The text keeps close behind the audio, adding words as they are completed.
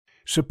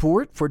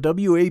Support for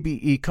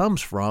WABE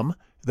comes from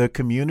the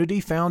Community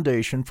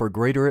Foundation for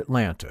Greater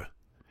Atlanta.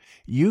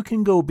 You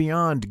can go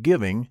beyond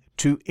giving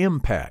to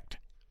impact.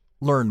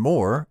 Learn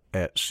more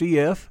at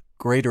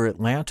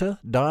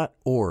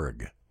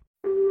cfgreateratlanta.org.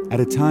 At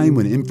a time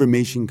when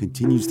information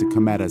continues to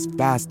come at us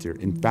faster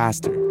and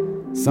faster,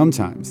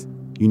 sometimes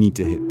you need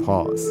to hit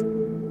pause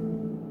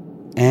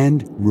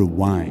and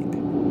rewind.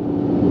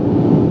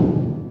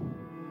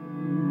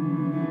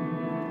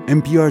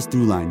 NPR's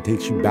Throughline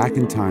takes you back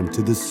in time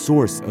to the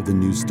source of the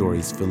news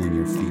stories filling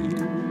your feed.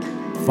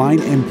 Find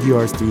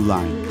NPR's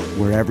Throughline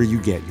wherever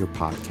you get your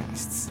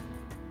podcasts.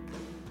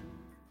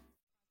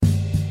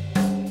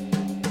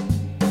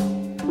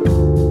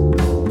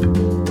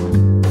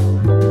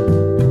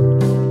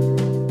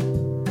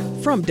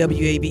 From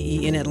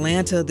WABE in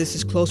Atlanta, this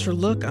is Closer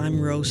Look. I'm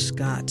Rose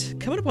Scott.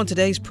 Coming up on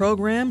today's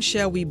program,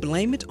 shall we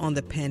blame it on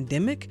the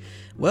pandemic?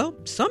 Well,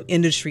 some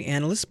industry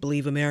analysts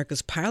believe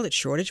America's pilot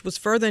shortage was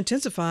further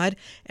intensified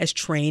as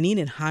training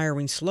and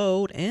hiring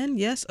slowed, and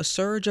yes, a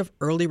surge of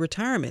early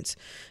retirements.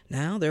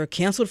 Now, there are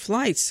canceled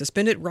flights,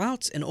 suspended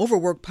routes, and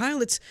overworked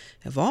pilots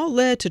have all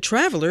led to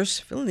travelers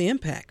feeling the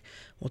impact.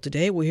 Well,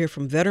 today we'll hear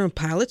from veteran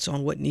pilots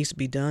on what needs to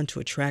be done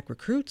to attract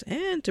recruits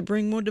and to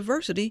bring more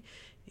diversity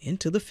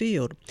into the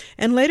field.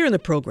 And later in the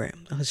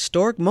program, a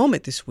historic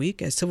moment this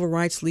week as civil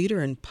rights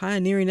leader and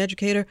pioneering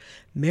educator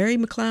Mary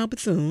McLeod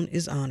Bethune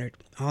is honored.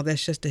 All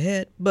that's just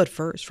ahead. But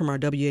first, from our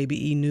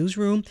WABE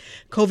newsroom,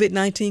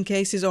 COVID-19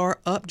 cases are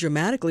up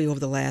dramatically over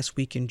the last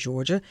week in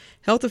Georgia.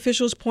 Health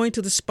officials point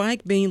to the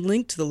spike being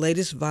linked to the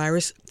latest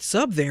virus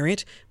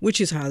subvariant, which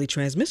is highly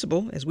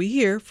transmissible, as we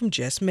hear from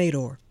Jess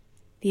Mador.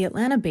 The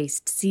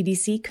Atlanta-based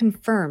CDC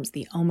confirms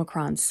the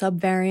Omicron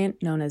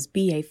subvariant known as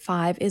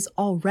BA.5 is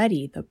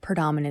already the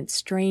predominant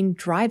strain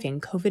driving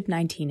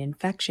COVID-19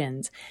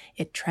 infections.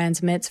 It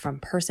transmits from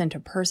person to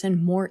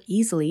person more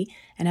easily,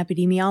 and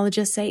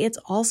epidemiologists say it's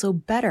also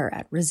better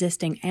at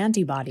resisting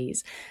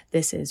antibodies.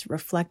 This is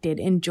reflected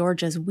in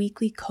Georgia's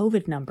weekly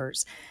COVID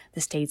numbers.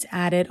 The state's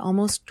added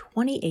almost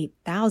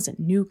 28,000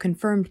 new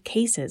confirmed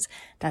cases.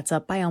 That's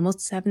up by almost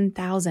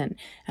 7,000,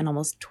 and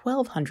almost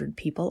 1,200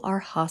 people are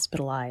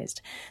hospitalized.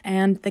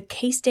 And the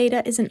case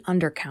data is an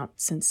undercount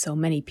since so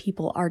many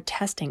people are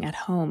testing at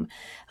home.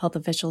 Health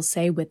officials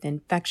say with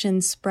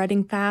infections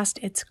spreading fast,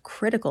 it's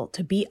critical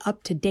to be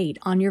up to date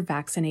on your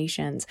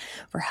vaccinations.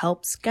 For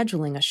help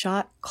scheduling a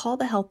shot, call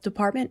the health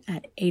department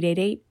at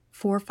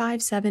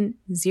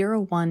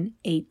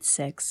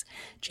 888-457-0186.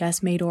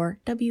 Jess Mador,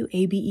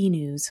 WABE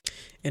News.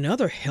 In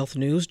other health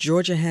news,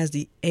 Georgia has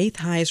the 8th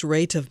highest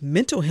rate of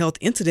mental health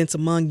incidents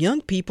among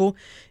young people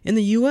in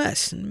the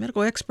U.S. And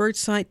medical experts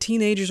cite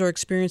teenagers are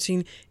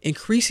experiencing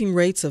increasing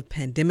rates of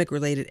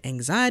pandemic-related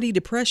anxiety,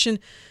 depression,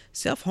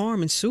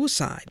 self-harm, and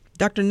suicide.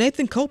 Dr.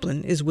 Nathan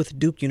Copeland is with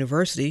Duke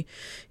University.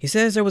 He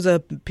says there was a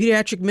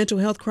pediatric mental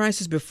health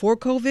crisis before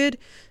COVID,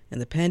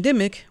 and the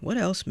pandemic, what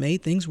else,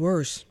 made things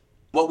worse.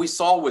 What we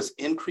saw was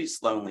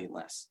increased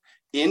loneliness,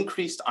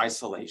 increased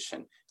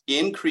isolation,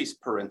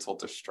 increased parental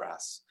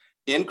distress,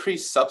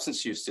 increased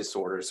substance use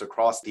disorders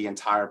across the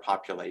entire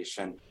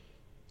population.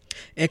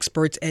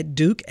 Experts at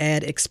Duke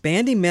add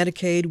expanding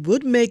Medicaid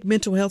would make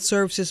mental health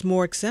services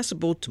more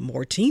accessible to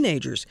more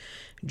teenagers.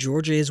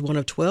 Georgia is one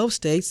of 12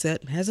 states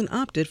that hasn't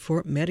opted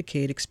for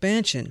Medicaid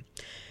expansion.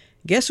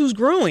 Guess who's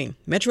growing?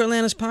 Metro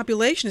Atlanta's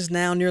population is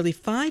now nearly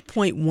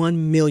 5.1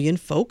 million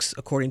folks,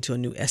 according to a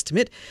new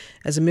estimate.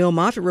 As Emil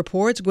Moffitt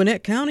reports,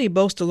 Gwinnett County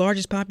boasts the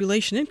largest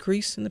population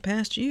increase in the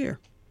past year.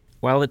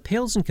 While it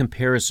pales in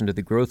comparison to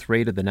the growth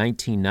rate of the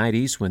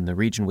 1990s when the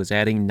region was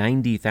adding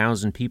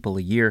 90,000 people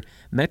a year,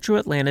 Metro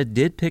Atlanta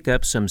did pick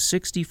up some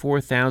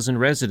 64,000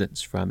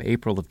 residents from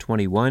April of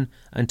 21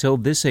 until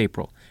this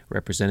April,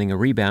 representing a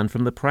rebound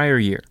from the prior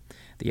year.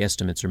 The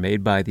estimates are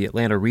made by the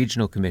Atlanta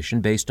Regional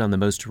Commission based on the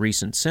most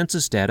recent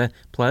census data,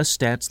 plus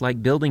stats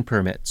like building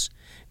permits.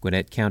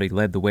 Gwinnett County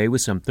led the way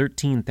with some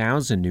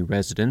 13,000 new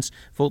residents.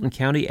 Fulton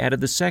County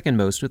added the second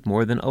most with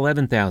more than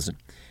 11,000.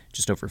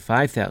 Just over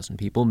 5,000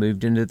 people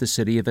moved into the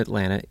city of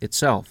Atlanta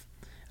itself.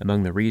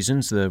 Among the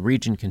reasons the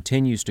region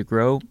continues to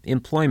grow,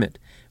 employment,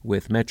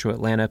 with Metro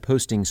Atlanta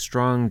posting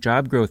strong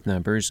job growth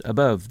numbers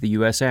above the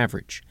U.S.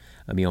 average.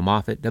 Emil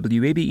Moffitt,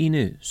 WABE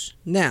News.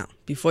 Now,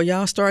 before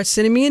y'all start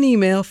sending me an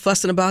email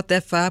fussing about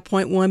that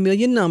 5.1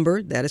 million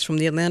number, that is from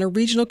the Atlanta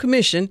Regional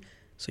Commission,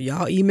 so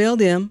y'all email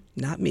them,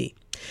 not me.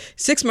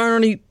 6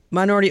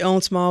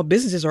 minority-owned small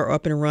businesses are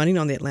up and running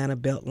on the Atlanta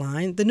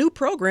Beltline. The new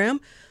program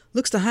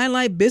looks to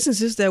highlight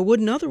businesses that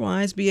wouldn't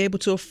otherwise be able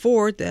to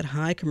afford that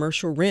high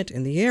commercial rent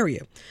in the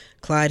area.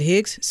 Clyde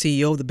Higgs,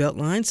 CEO of the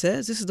Beltline,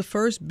 says this is the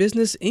first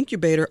business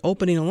incubator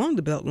opening along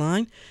the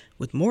Beltline,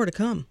 with more to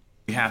come.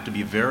 We have to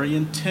be very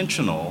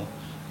intentional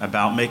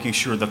about making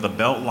sure that the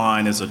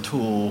Beltline is a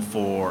tool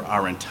for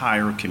our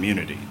entire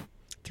community.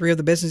 3 of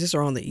the businesses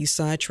are on the East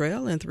Side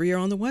Trail and 3 are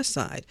on the West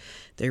Side.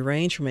 They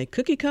range from a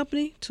cookie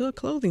company to a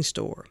clothing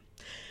store.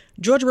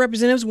 Georgia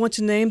representatives want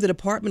to name the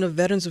Department of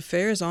Veterans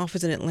Affairs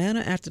office in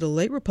Atlanta after the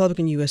late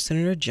Republican U.S.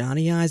 Senator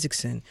Johnny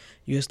Isakson.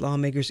 U.S.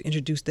 lawmakers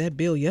introduced that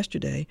bill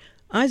yesterday.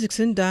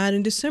 Isaacson died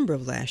in December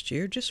of last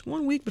year, just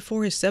 1 week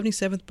before his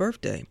 77th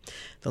birthday.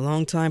 The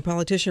longtime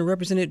politician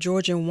represented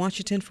Georgia and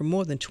Washington for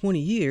more than 20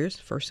 years,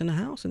 first in the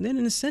House and then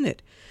in the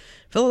Senate.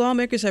 Fellow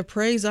lawmakers have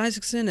praised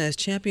Isaacson as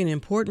championing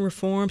important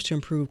reforms to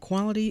improve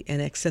quality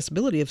and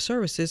accessibility of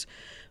services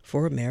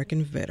for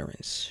American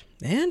veterans.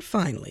 And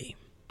finally,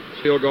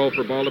 field goal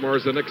for Baltimore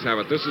as the Knicks have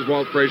it. This is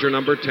Walt Frazier,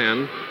 number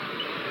 10.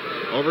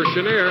 Over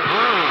Chenier.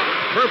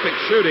 Perfect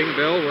shooting,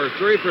 Bill. We're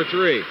 3 for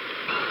 3.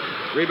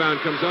 Rebound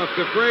comes off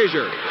to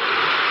Frazier.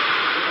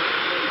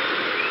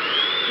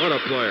 What a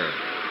player.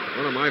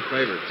 One of my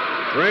favorites.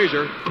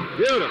 Frazier.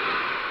 Beautiful.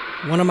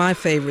 One of my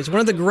favorites.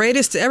 One of the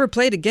greatest to ever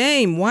play the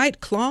game.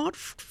 Clyde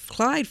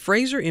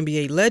Frazier,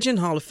 NBA legend,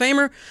 Hall of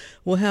Famer,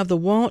 will have the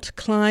Walt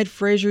Clyde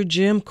Frazier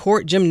Gym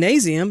Court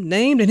Gymnasium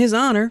named in his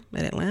honor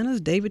at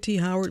Atlanta's David T.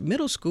 Howard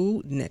Middle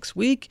School next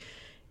week.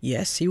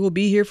 Yes, he will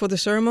be here for the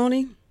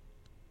ceremony.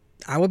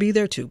 I will be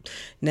there too.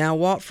 Now,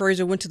 Walt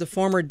Frazier went to the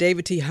former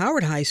David T.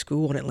 Howard High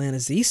School on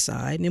Atlanta's east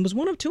side, and it was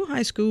one of 2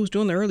 high schools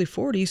during the early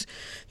 40s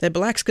that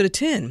blacks could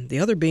attend, the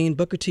other being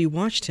Booker T.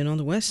 Washington on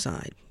the west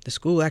side. The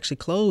school actually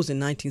closed in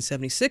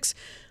 1976,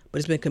 but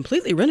it's been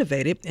completely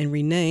renovated and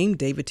renamed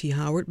David T.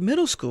 Howard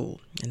Middle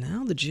School. And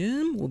now the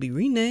gym will be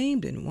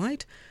renamed in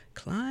White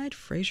Clyde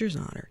Frazier's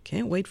honor.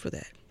 Can't wait for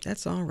that.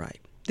 That's all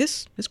right.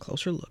 This is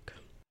Closer Look.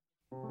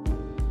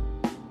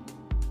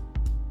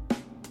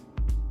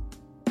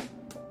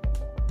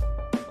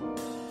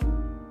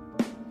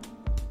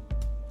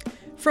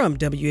 From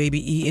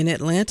WABE in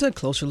Atlanta,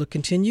 Closer Look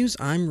continues.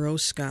 I'm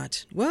Rose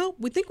Scott. Well,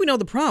 we think we know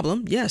the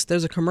problem. Yes,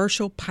 there's a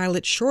commercial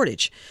pilot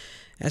shortage.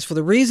 As for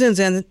the reasons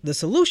and the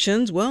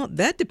solutions, well,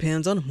 that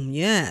depends on whom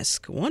you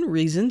ask. One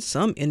reason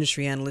some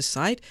industry analysts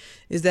cite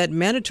is that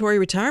mandatory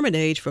retirement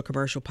age for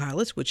commercial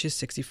pilots, which is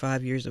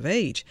 65 years of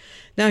age.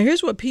 Now,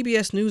 here's what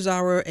PBS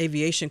NewsHour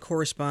aviation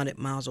correspondent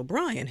Miles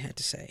O'Brien had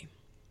to say.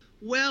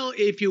 Well,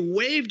 if you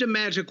waved a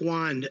magic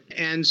wand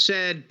and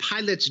said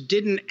pilots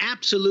didn't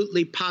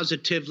absolutely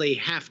positively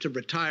have to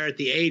retire at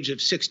the age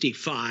of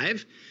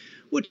 65,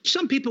 which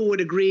some people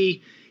would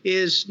agree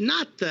is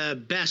not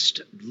the best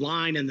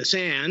line in the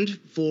sand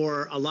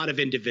for a lot of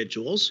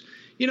individuals,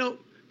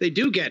 they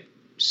do get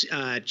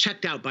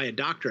checked out by a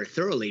doctor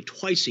thoroughly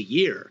twice a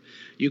year.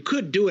 You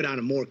could do it on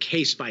a more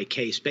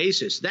case-by-case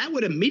basis. That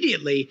would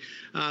immediately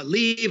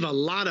leave a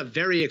lot of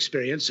very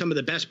experienced, some of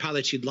the best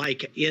pilots you'd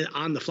like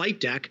on the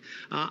flight deck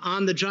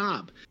on the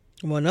job.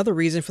 Well, another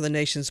reason for the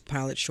nation's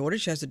pilot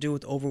shortage has to do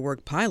with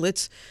overworked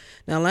pilots.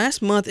 Now,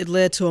 last month, it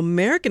led to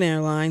American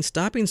Airlines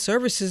stopping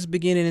services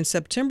beginning in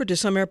September to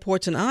some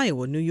airports in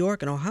Iowa, New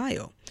York, and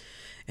Ohio.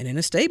 And in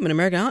a statement,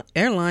 American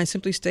Airlines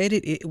simply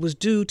stated it was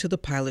due to the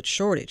pilot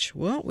shortage.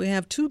 Well, we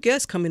have 2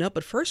 guests coming up,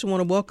 but first I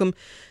want to welcome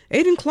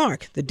Aidan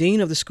Clark, the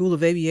Dean of the School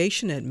of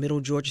Aviation at Middle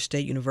Georgia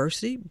State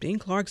University. Dean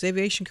Clark's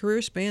aviation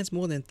career spans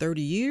more than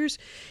 30 years.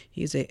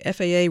 He is a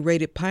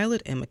FAA-rated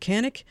pilot and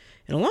mechanic,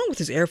 and along with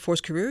his Air Force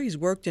career, he's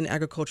worked in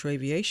agricultural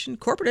aviation,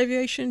 corporate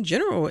aviation,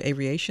 general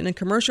aviation, and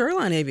commercial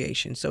airline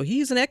aviation. So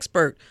he's an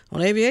expert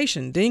on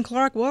aviation. Dean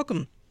Clark,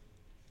 welcome.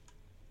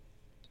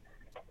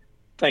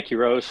 Thank you,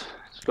 Rose.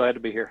 Glad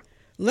to be here.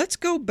 Let's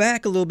go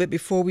back a little bit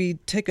before we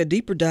take a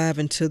deeper dive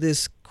into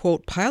this,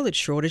 quote, pilot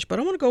shortage. But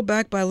I want to go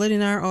back by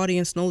letting our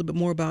audience know a little bit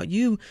more about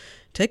you.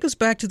 Take us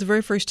back to the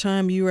very first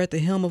time you were at the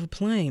helm of a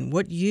plane.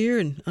 What year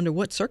and under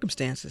what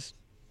circumstances?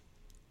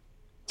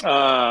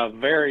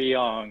 Very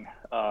young.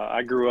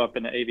 I grew up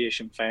in an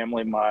aviation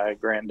family. My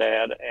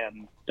granddad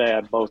and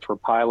dad both were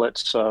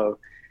pilots. So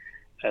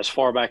as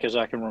far back as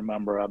I can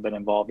remember, I've been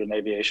involved in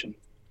aviation.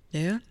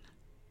 Yeah.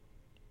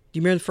 Do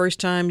you remember the first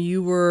time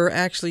you were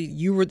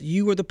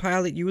the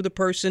pilot, you were the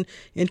person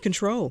in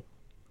control?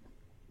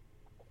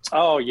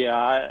 Oh,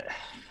 yeah.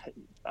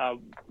 I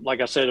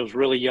like I said, I was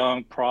really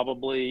young,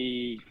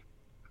 probably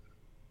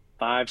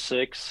 5,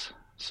 6,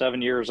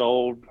 7 years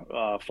old,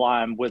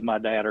 flying with my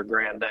dad or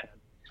granddad.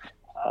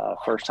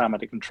 First time at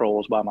the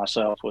controls by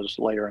myself was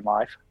later in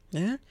life.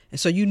 Yeah. And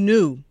so you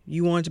knew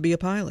you wanted to be a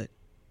pilot?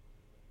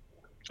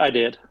 I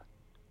did.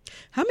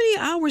 How many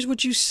hours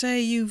would you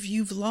say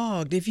you've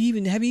logged? Have you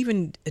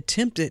even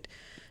attempted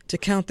to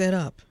count that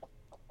up?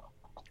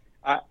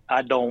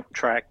 I don't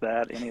track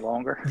that any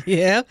longer.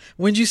 Yeah?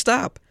 When'd you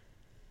stop?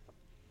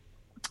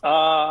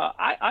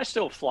 I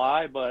still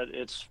fly, but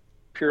it's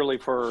purely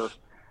for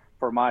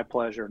my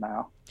pleasure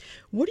now.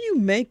 What do you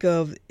make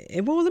of,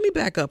 well, let me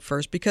back up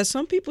first, because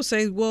some people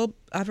say, well,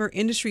 I've heard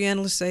industry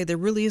analysts say there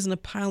really isn't a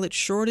pilot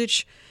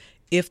shortage.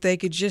 If they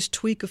could just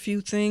tweak a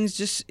few things,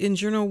 just in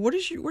general, what are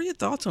your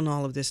thoughts on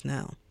all of this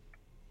now?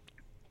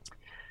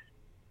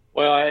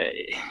 Well,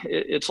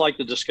 it's like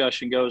the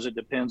discussion goes. It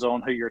depends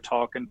on who you're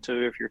talking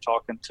to. If you're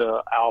talking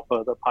to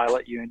ALPA, the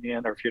pilot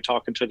union, or if you're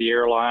talking to the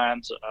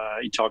airlines,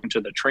 you're talking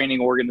to the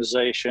training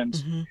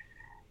organizations.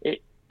 Mm-hmm.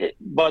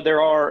 But there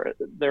are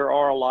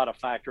a lot of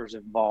factors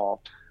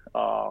involved,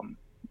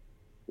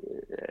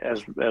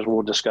 as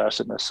we'll discuss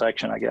in this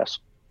section, I guess.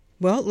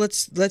 Well,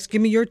 let's give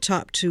me your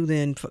top 2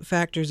 then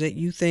factors that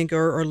you think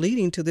are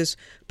leading to this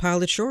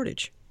pilot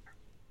shortage.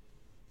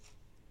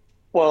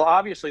 Well,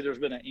 obviously, there's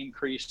been an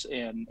increase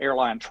in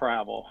airline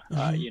travel.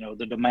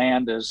 The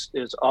demand is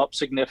up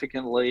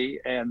significantly,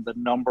 and the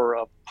number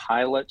of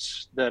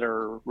pilots that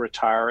are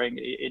retiring.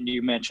 And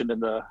you mentioned in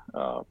the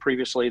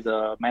previously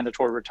the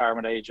mandatory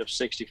retirement age of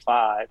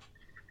 65.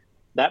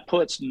 That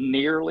puts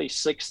nearly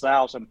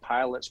 6,000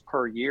 pilots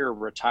per year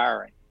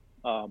retiring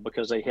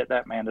because they hit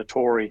that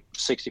mandatory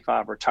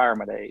 65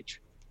 retirement age.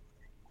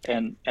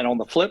 And on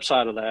the flip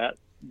side of that,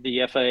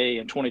 the FAA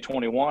in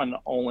 2021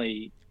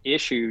 only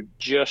issued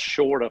just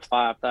short of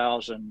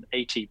 5,000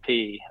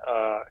 ATP,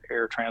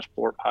 air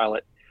transport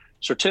pilot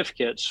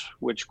certificates,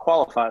 which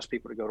qualifies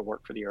people to go to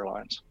work for the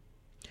airlines.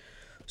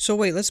 So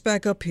wait, let's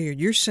back up here.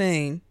 You're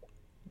saying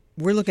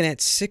we're looking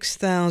at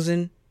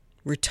 6,000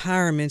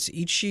 retirements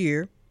each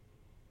year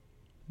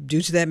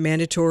due to that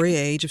mandatory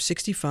age of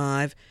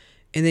 65.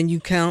 And then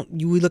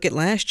we look at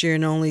last year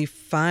and only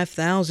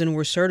 5,000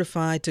 were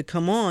certified to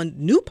come on,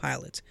 new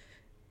pilots.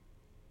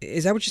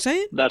 Is that what you're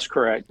saying? That's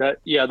correct.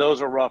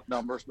 Those are rough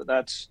numbers, but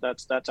that's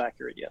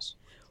accurate. Yes.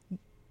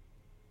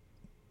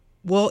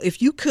 Well,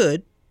 if you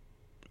could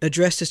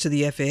address this to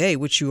the FAA,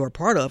 which you are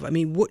part of, I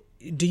mean, what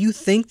do you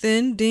think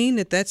then, Dean,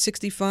 that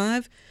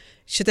 65,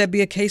 should that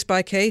be a case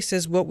by case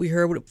as what we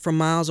heard from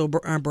Miles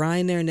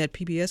O'Brien there in that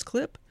PBS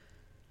clip?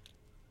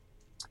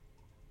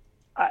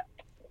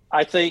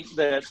 I think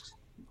that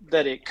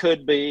it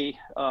could be.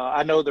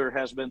 I know there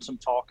has been some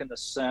talk in the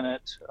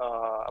Senate.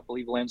 I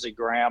believe Lindsey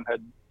Graham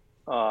had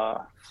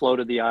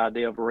floated the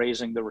idea of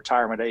raising the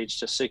retirement age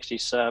to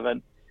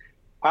 67.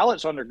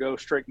 Pilots undergo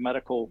strict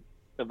medical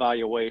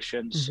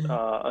evaluations,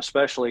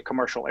 especially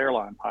commercial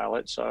airline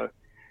pilots. So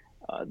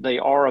they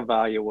are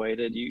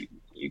evaluated.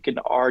 You can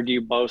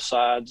argue both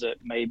sides that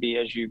maybe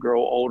as you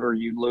grow older,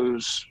 you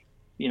lose,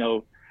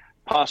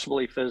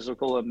 possibly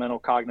physical and mental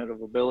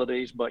cognitive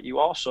abilities, but you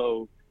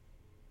also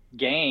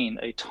gain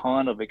a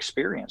ton of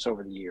experience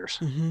over the years.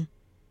 Mm-hmm.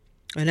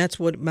 And that's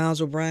what Miles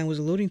O'Brien was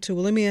alluding to.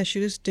 Well, let me ask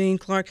you this, Dean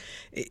Clark.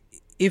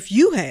 If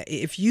you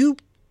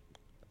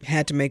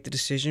had to make the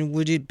decision,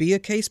 would it be a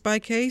case by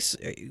case?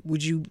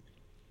 Would you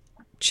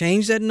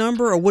change that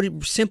number, or would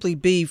it simply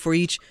be for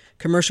each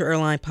commercial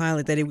airline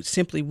pilot that it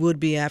simply would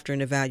be after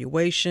an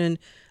evaluation?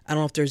 I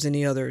don't know if there's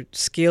any other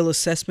skill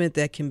assessment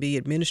that can be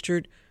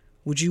administered.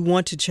 Would you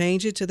want to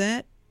change it to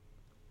that?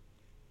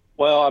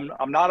 Well,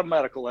 I'm not a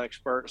medical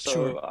expert, so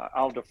Sure.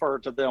 I'll defer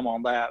to them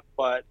on that.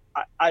 But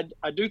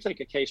I do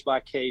think a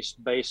case-by-case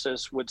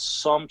basis with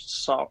some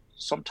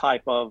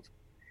type of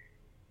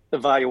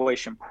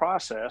evaluation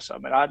process. I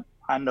mean,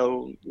 I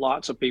know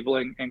lots of people,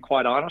 and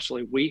quite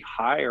honestly, we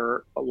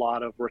hire a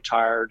lot of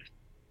retired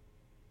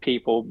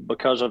people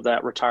because of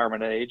that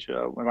retirement age. As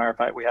a matter of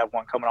fact, we have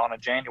one coming on in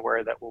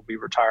January that will be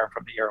retiring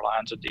from the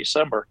airlines in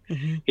December.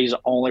 Mm-hmm. He's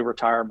only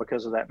retired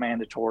because of that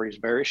mandatory. He's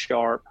very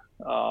sharp.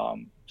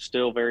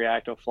 Still very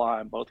active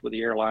flying, both with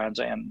the airlines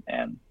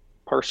and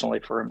personally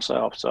for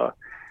himself. So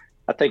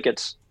I think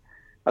it's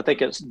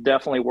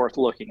definitely worth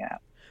looking at.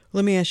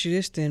 Let me ask you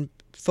this then.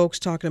 Folks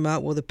talking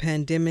about, well, the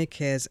pandemic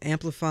has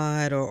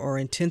amplified or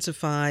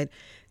intensified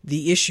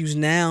the issues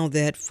now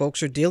that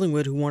folks are dealing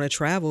with who want to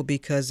travel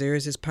because there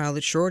is this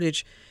pilot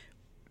shortage,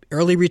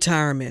 early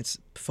retirements.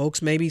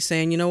 Folks may be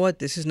saying, you know what,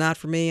 this is not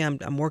for me.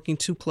 I'm working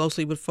too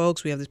closely with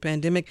folks. We have this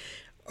pandemic.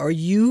 Are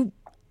you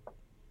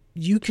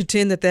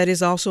contend that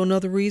is also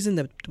another reason,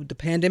 the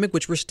pandemic,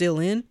 which we're still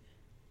in?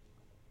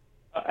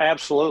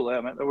 Absolutely.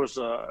 I mean, there was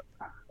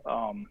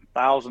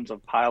thousands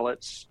of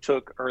pilots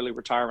took early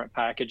retirement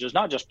packages,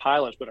 not just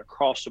pilots, but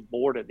across the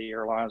board at the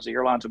airlines. The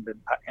airlines have been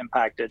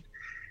impacted,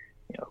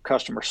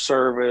 customer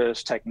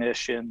service,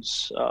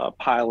 technicians,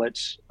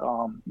 pilots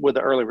with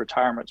the early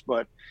retirements.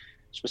 But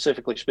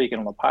specifically speaking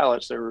on the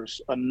pilots, there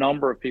was a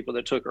number of people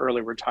that took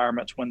early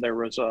retirements when there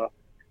was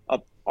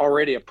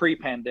already a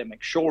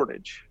pre-pandemic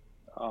shortage.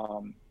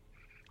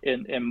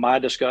 In my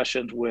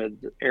discussions with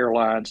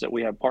airlines that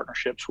we have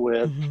partnerships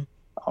with,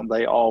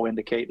 they all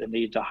indicate the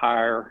need to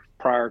hire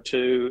prior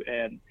to,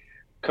 and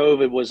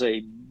COVID was a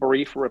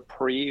brief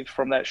reprieve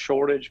from that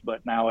shortage,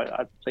 but now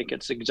I think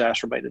it's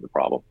exacerbated the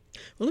problem.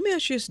 Well, let me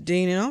ask you this,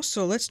 Dean, and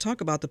also let's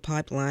talk about the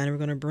pipeline. We're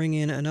going to bring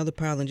in another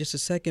pilot in just a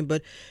second,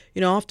 but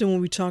often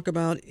when we talk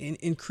about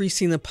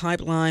increasing the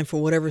pipeline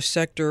for whatever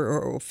sector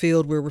or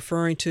field we're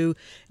referring to,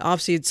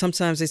 obviously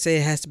sometimes they say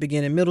it has to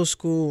begin in middle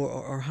school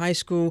or high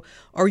school.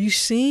 Are you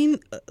seeing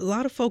a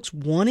lot of folks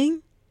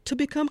wanting to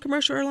become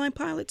commercial airline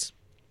pilots?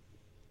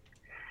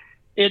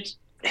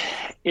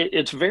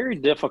 It's very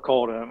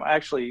difficult. I'm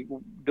actually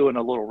doing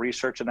a little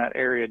research in that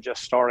area,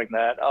 just starting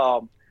that.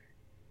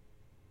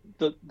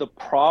 The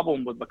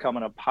problem with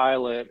becoming a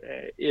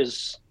pilot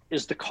is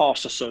the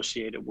cost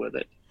associated with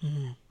it.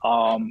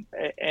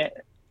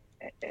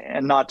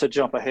 And not to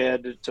jump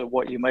ahead to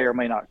what you may or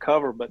may not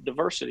cover, but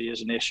diversity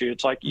is an issue.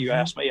 It's like you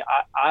asked me,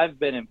 I've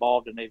been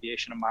involved in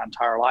aviation in my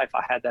entire life.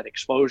 I had that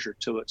exposure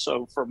to it.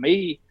 So for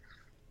me,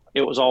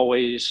 it was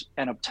always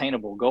an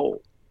obtainable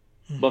goal.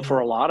 But for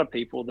a lot of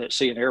people that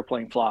see an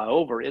airplane fly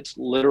over, it's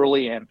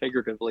literally and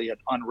figuratively an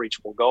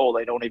unreachable goal.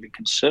 They don't even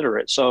consider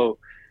it. So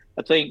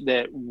I think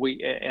that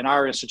we and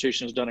our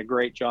institution has done a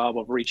great job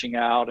of reaching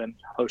out and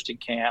hosting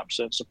camps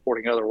and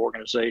supporting other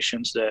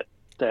organizations that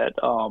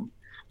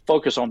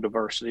focus on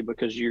diversity,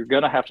 because you're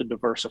going to have to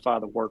diversify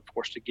the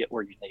workforce to get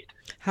where you need.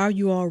 How are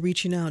you all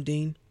reaching out,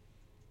 Dean?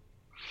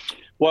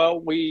 Well,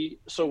 we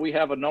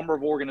have a number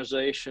of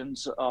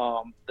organizations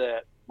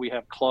that we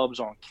have clubs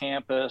on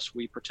campus.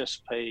 We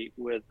participate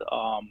with,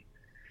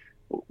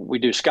 we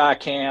do sky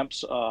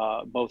camps,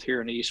 both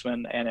here in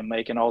Eastman and in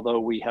Macon, although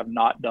we have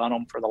not done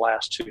them for the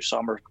last 2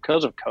 summers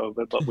because of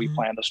COVID, but we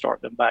plan to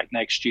start them back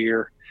next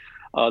year.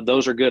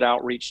 Those are good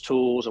outreach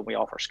tools, and we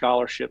offer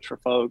scholarships for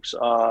folks.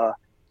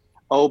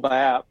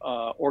 OBAP,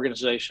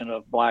 Organization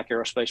of Black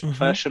Aerospace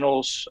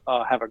Professionals,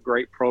 have a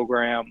great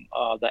program,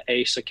 the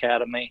ACE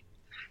Academy.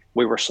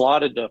 We were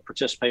slotted to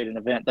participate in an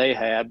event they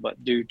had,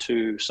 but due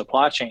to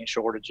supply chain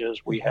shortages,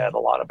 we had a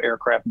lot of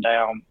aircraft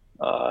down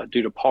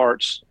due to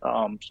parts,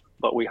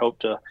 but we hope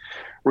to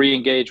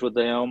re-engage with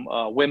them.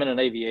 Women in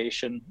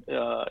Aviation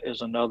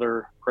is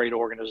another great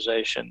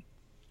organization.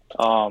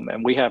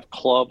 And we have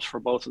clubs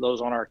for both of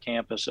those on our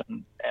campus,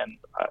 and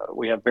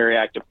we have very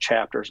active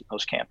chapters at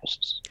those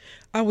campuses.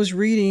 I was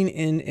reading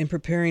in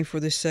preparing for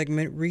this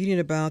segment, reading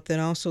about that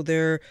also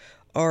there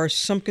are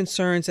some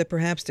concerns that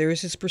perhaps there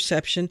is this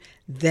perception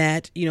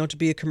that, to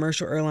be a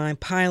commercial airline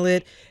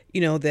pilot,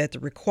 that the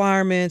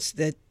requirements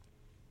that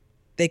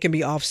they can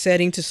be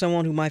offsetting to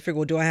someone who might figure,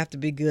 well, do I have to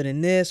be good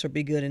in this or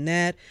be good in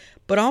that?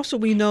 But also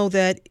we know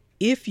that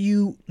if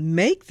you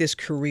make this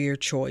career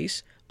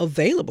choice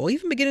available,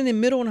 even beginning in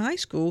middle and high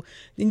school,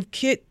 then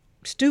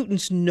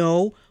students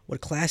know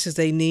what classes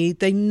they need.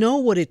 They know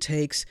what it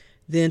takes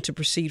then to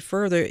proceed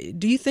further.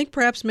 Do you think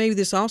perhaps maybe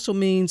this also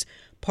means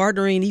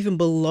partnering even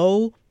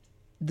below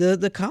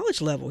the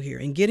college level here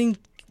and getting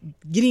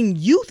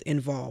youth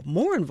involved,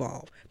 more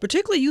involved,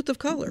 particularly youth of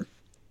color?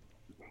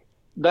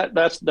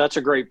 That's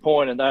a great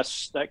point, and that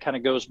kind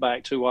of goes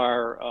back to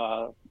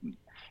our.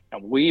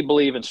 We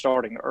believe in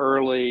starting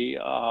early.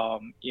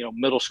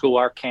 Middle school.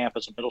 Our camp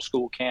is a middle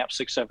school camp,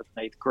 6th, 7th,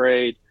 and 8th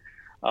grade.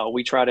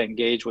 We try to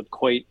engage with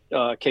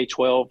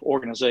K-12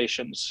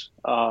 organizations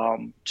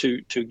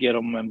to get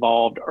them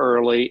involved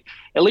early,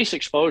 at least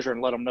exposure,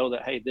 and let them know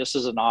that, hey, this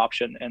is an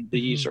option, and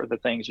these are the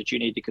things that you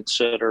need to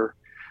consider,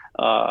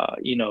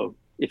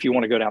 if you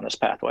want to go down this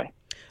pathway.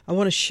 I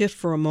want to shift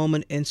for a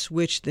moment and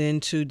switch then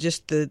to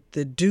just the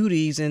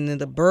duties and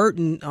the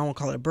burden. I won't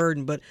call it a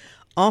burden, but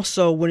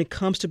also when it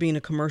comes to being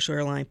a commercial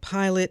airline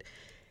pilot,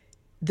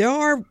 there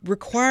are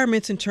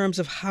requirements in terms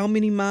of how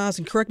many miles,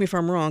 and correct me if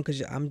I'm wrong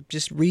because I'm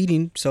just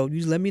reading, so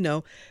you let me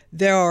know.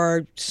 There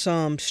are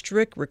some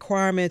strict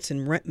requirements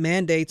and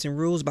mandates and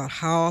rules about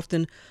how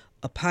often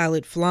a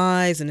pilot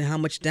flies and how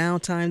much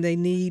downtime they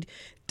need.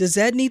 Does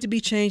that need to be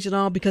changed at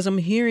all? Because I'm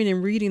hearing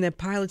and reading that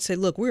pilots say,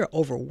 look, we're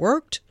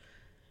overworked,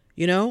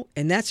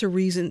 and that's a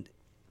reason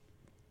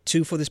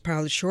for this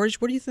pilot shortage.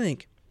 What do you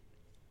think?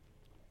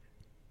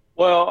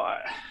 Well,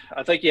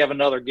 I think you have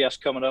another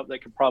guest coming up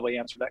that can probably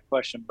answer that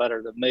question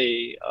better than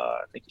me.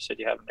 I think you said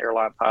you have an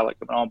airline pilot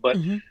coming on, but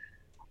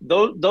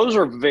those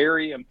are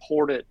very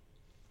important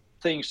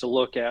things to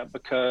look at,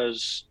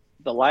 because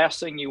the last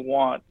thing you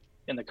want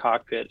in the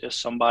cockpit is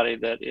somebody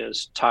that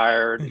is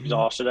tired,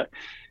 exhausted.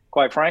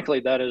 Quite frankly,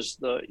 that is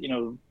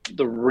the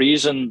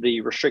reason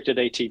the restricted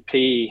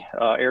ATP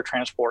air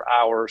transport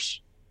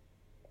hours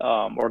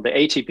or the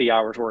ATP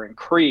hours were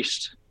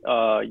increased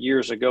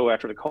years ago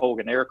after the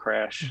Colgan air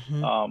crash.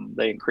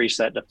 They increased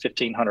that to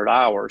 1,500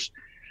 hours.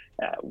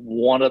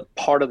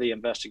 Part of the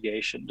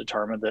investigation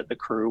determined that the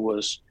crew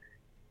was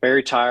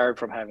very tired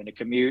from having to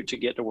commute to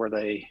get to where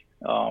they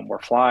were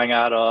flying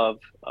out of.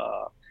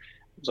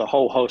 There's a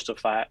whole host of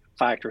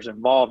factors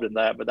involved in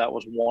that, but that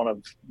was one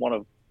of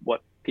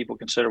what people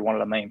consider one of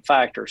the main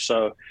factors.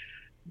 So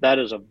that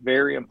is a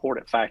very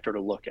important factor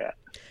to look at.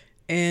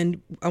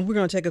 And we're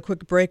going to take a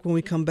quick break. When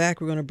we come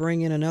back, we're going to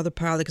bring in another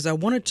pilot, because I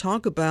want to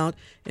talk about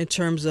in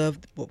terms of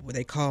what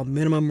they call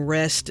minimum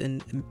rest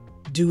and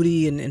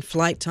duty and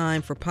flight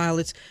time for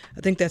pilots.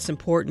 I think that's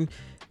important.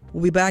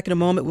 We'll be back in a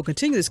moment. We'll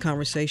continue this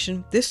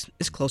conversation. This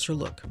is Closer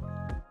Look.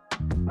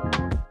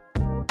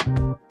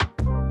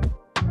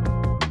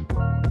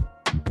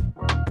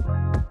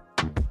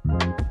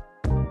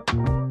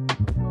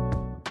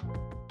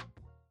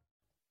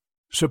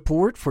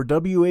 Support for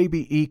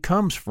WABE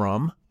comes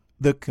from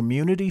the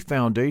Community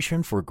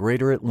Foundation for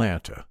Greater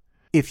Atlanta.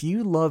 If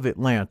you love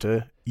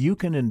Atlanta, you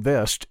can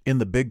invest in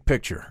the big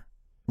picture.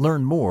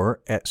 Learn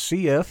more at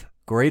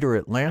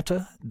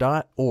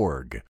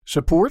cfgreateratlanta.org.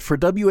 Support for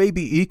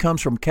WABE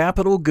comes from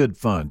Capital Good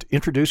Fund,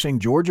 introducing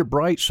Georgia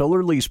Bright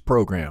Solar Lease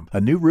Program, a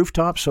new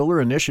rooftop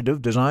solar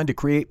initiative designed to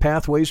create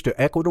pathways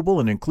to equitable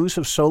and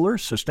inclusive solar,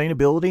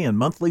 sustainability, and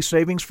monthly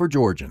savings for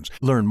Georgians.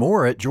 Learn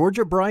more at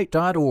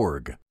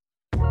georgiabright.org.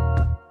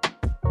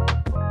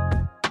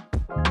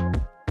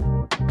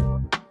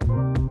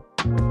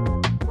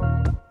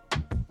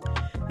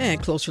 And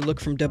Closer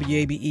Look from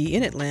WABE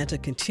in Atlanta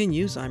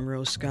continues. I'm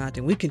Rose Scott,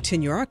 and we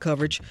continue our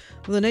coverage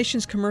of the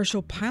nation's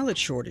commercial pilot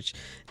shortage.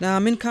 Now,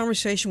 I'm in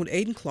conversation with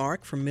Aidan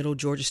Clark from Middle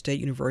Georgia State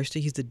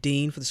University. He's the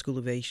dean for the School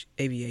of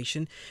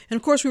Aviation. And,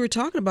 of course, we were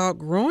talking about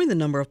growing the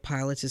number of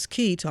pilots is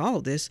key to all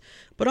of this,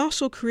 but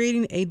also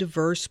creating a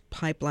diverse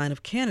pipeline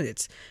of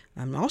candidates.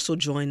 I'm also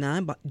joined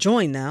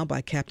now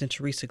by Captain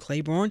Teresa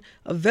Claiborne,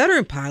 a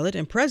veteran pilot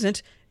and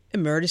president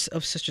Emeritus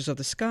of Sisters of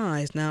the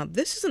Skies. Now,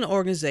 this is an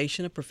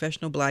organization of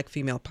professional black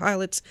female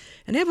pilots,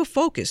 and they have a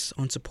focus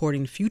on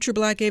supporting future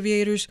black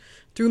aviators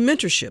through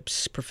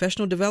mentorships,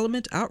 professional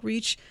development,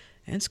 outreach,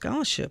 and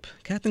scholarship.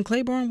 Captain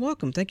Claiborne,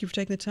 welcome. Thank you for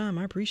taking the time.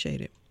 I appreciate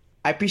it.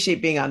 I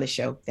appreciate being on the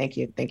show. Thank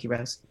you. Thank you,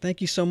 Rose.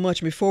 Thank you so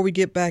much. Before we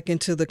get back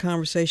into the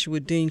conversation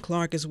with Dean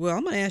Clark as well,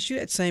 I'm going to ask you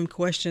that same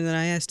question that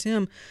I asked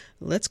him.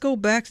 Let's go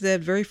back to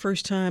that very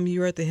first time you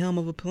were at the helm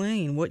of a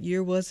plane. What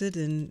year was it?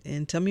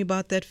 And tell me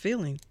about that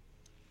feeling.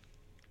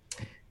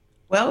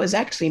 Well, it was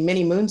actually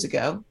many moons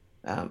ago.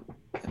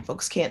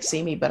 Folks can't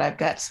see me, but I've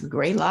got some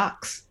gray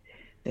locks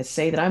that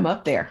say that I'm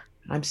up there.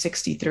 I'm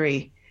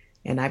 63,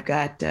 and I've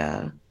got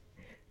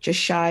just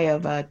shy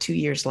of 2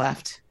 years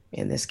left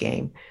in this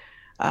game.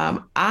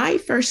 I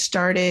first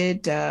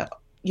started, I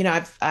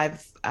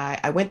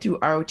went through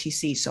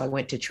ROTC, so I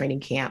went to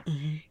training camp,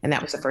 and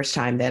that was the first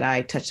time that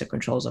I touched the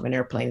controls of an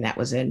airplane. That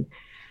was in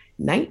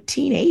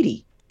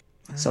 1980,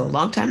 so a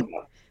long time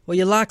ago. Well,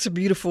 your locks are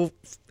beautiful.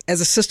 As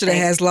a sister that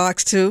has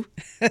locks, too.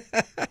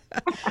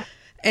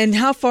 And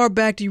how far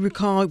back do you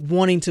recall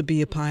wanting to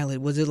be a pilot?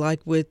 Was it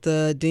like with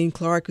Dean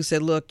Clark, who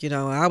said, look,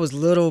 I was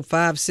little,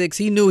 5'6".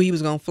 He knew he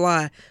was going to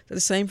fly. Is that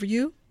the same for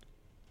you?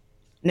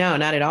 No,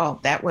 not at all.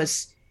 That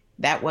was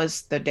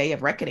the day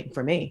of reckoning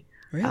for me.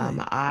 Really?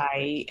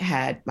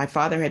 My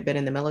father had been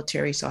in the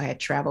military, so I had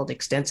traveled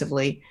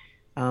extensively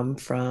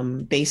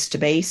from base to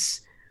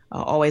base,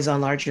 always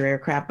on larger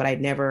aircraft, but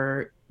I'd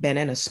never been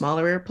in a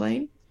smaller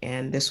airplane.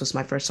 And this was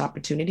my first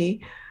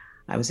opportunity.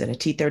 I was in a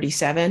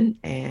T-37,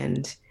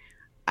 and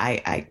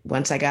I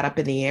once I got up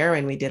in the air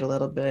and we did a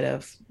little bit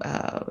of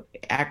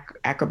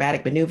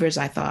acrobatic maneuvers,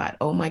 I thought,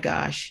 oh my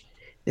gosh,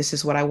 this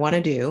is what I want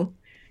to do.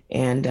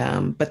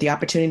 And but the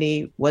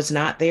opportunity was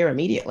not there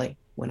immediately.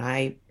 When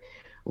I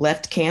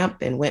left camp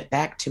and went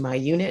back to my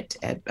unit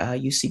at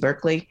UC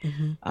Berkeley,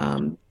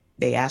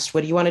 they asked,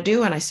 what do you want to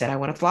do? And I said, I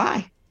want to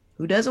fly.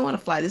 Who doesn't want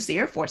to fly? This is the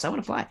Air Force. I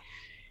want to fly.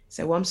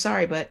 So, well, I'm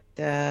sorry, but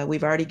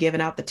we've already given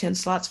out the 10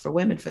 slots for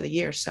women for the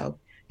year. So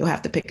you'll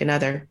have to pick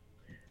another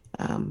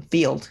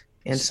field.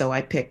 And so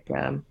I picked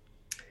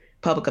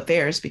public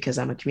affairs because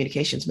I'm a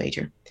communications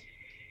major.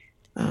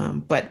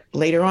 But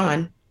later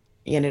on,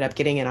 you ended up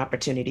getting an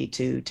opportunity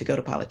to go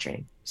to pilot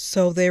training.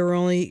 So there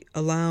was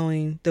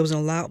an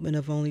allotment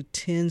of only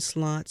 10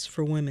 slots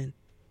for women.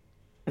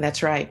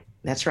 That's right.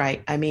 That's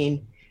right. I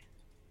mean,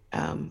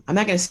 I'm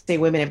not going to say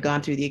women have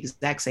gone through the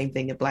exact same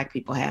thing that Black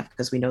people have,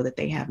 because we know that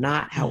they have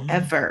not.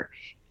 However,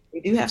 we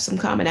do have some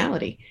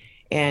commonality.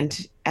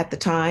 And at the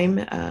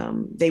time,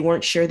 they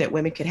weren't sure that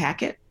women could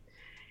hack it.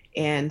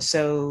 And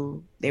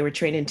so they were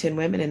training 10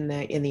 women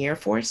in the Air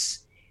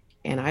Force.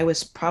 And I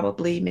was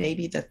probably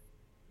maybe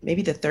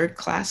the third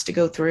class to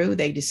go through.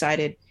 They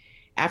decided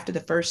after the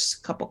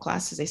first couple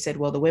classes, they said,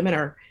 well, the women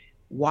are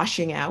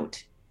washing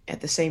out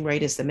at the same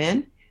rate as the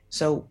men,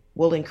 so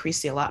we'll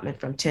increase the allotment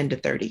from 10 to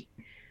 30.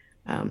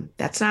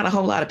 That's not a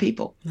whole lot of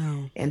people.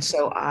 No. And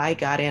so I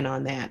got in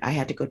on that. I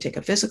had to go take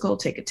a physical,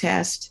 take a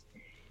test.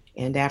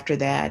 And after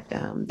that,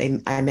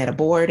 I met a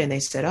board and they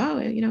said,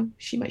 oh,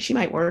 she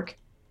might work.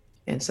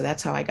 And so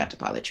that's how I got to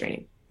pilot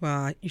training.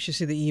 Wow, you should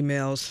see the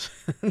emails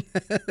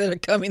that are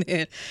coming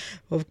in.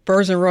 Well,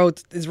 person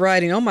is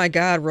writing, oh my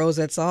God, Rose,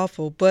 that's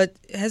awful. But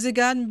has it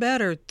gotten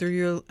better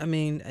through I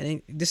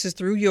think this is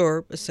through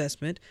your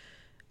assessment,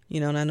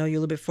 and I know you're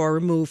a little bit far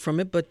removed from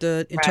it, but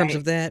in terms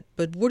of that,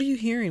 but what are you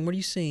hearing? What are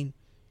you seeing?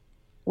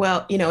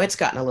 Well, it's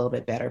gotten a little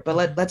bit better, but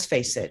let's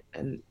face it.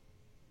 And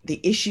the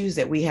issues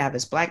that we have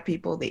as Black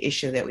people, the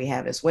issue that we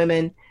have as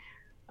women,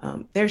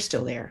 they're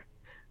still there.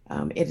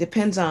 It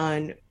depends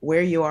on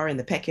where you are in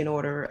the pecking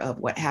order of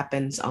what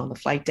happens on the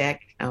flight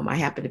deck. I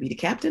happen to be the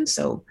captain,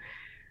 so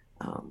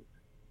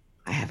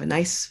I have a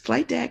nice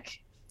flight deck.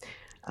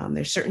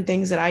 There's certain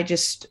things that I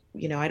just,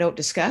 I don't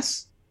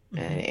discuss.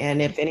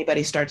 And if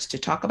anybody starts to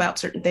talk about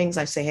certain things,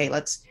 I say, hey,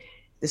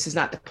 this is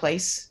not the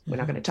place. We're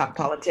not going to talk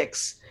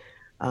politics.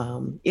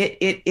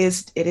 It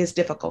is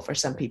difficult for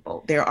some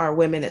people. There are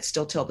women that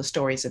still tell the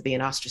stories of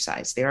being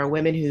ostracized. There are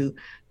women who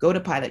go to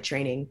pilot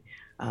training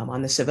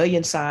on the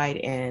civilian side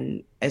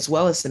and as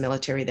well as the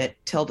military that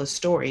tell the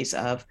stories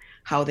of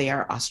how they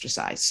are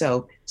ostracized.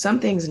 So some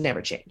things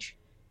never change.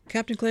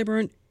 Captain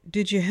Claiborne,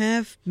 did you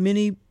have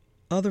many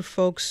other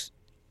folks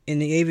in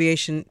the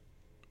aviation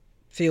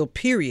field,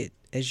 period,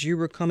 as you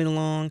were coming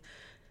along,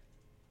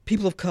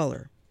 people of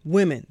color,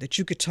 women that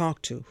you could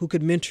talk to, who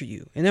could mentor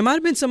you? And there might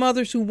have been some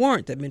others who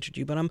weren't that mentored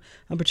you, but I'm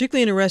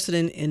particularly interested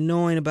in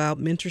knowing about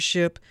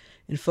mentorship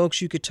and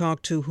folks you could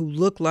talk to who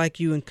look like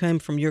you and come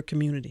from your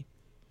community.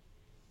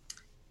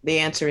 The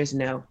answer is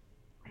no.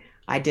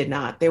 I did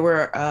not. There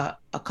were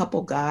a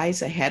couple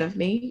guys ahead of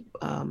me,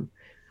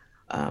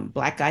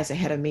 black guys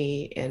ahead of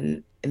me,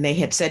 and they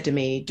had said to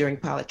me during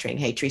pilot training,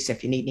 "Hey, Teresa,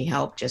 if you need any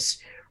help,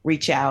 just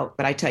reach out."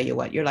 But I tell you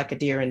what, you're like a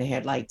deer in the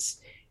headlights,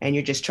 and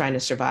you're just trying to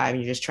survive,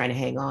 and you're just trying to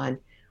hang on.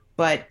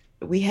 But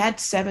we had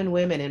 7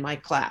 women in my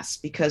class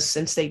because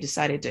since they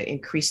decided to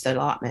increase the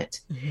allotment,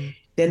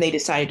 then they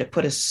decided to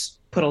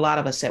put a lot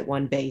of us at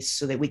one base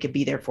so that we could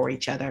be there for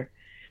each other.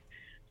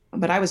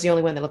 But I was the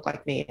only one that looked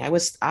like me.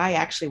 I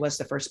actually was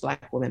the first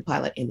Black woman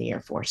pilot in the Air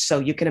Force. So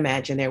you can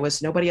imagine there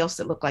was nobody else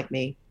that looked like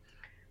me.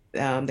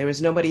 There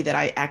was nobody that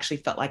I actually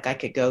felt like I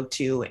could go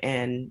to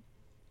and,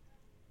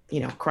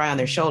 cry on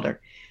their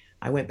shoulder.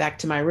 I went back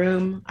to my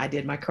room. I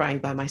did my crying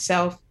by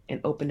myself and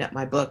opened up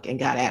my book and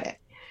got at it.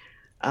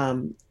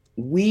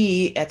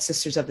 We at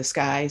Sisters of the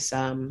Skies,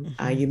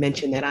 you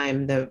mentioned that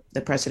I'm the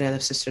president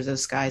of Sisters of the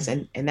Skies,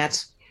 and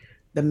that's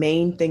the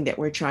main thing that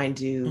we're trying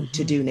to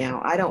do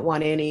now. I don't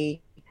want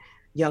any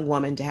young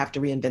woman to have to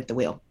reinvent the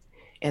wheel.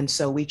 And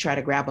so we try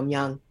to grab them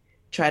young,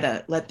 try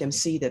to let them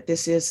see that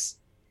this is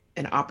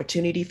an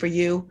opportunity for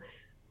you,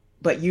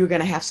 but you're going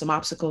to have some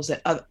obstacles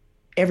that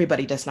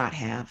everybody does not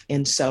have.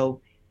 And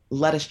so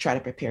let us try to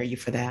prepare you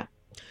for that.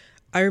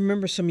 I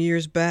remember some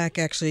years back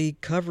actually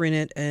covering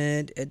it,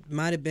 and it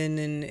might have been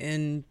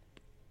in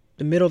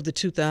the middle of the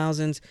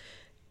 2000s.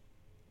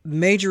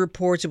 Major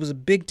reports, it was a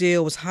big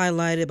deal, was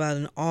highlighted about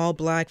an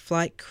all-Black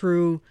flight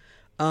crew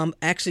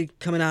actually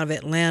coming out of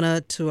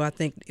Atlanta to, I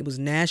think it was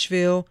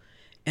Nashville,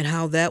 and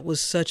how that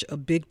was such a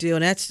big deal.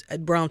 And that's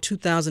around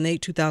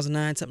 2008,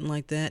 2009, something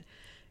like that.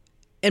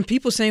 And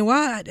people saying,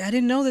 wow, I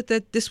didn't know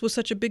that this was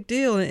such a big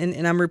deal.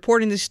 And I'm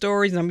reporting these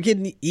stories, and I'm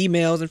getting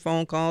emails and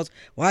phone calls.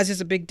 Why is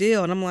this a big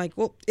deal? And I'm like,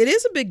 well, it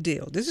is a big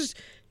deal. This is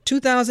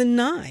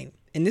 2009,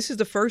 and this is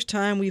the first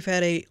time we've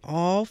had a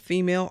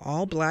all-female,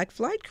 all-Black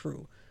flight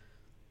crew.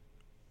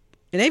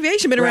 And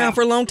aviation been around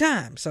for a long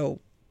time,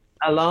 so...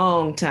 A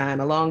long time.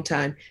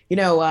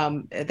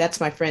 That's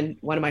my friend,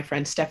 one of my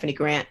friends, Stephanie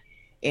Grant,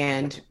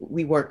 and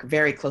we work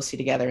very closely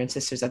together in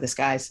Sisters of the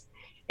Skies.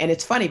 And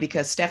it's funny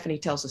because Stephanie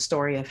tells a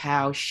story of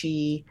how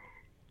she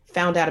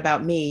found out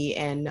about me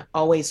and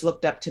always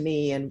looked up to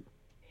me, and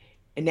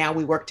now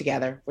we work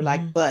together. We're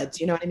like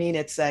buds, you know what I mean?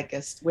 It's like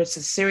it's a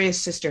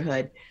serious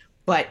sisterhood.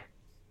 But,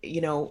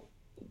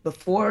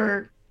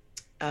 before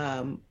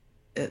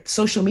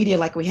social media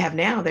like we have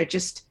now, there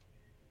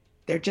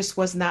just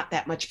was not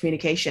that much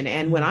communication.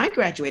 And when I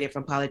graduated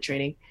from pilot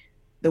training,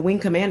 the wing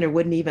commander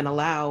wouldn't even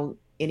allow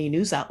any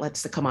news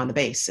outlets to come on the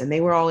base, and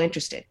they were all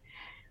interested.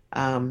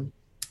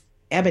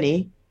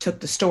 Ebony took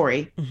the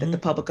story that the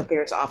public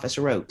affairs office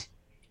wrote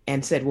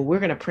and said, well, we're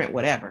going to print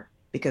whatever,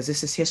 because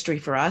this is history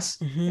for us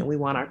and we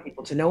want our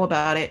people to know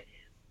about it.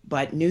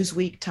 But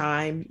Newsweek,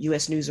 Time,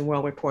 U.S. News and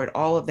World Report,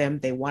 all of them,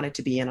 they wanted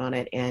to be in on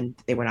it and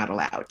they were not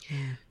allowed.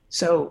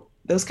 So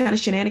those kind of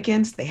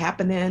shenanigans, they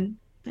happen then.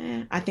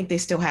 I think they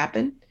still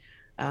happen.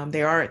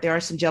 There are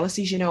some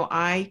jealousies.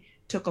 I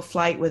took a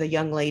flight with a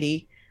young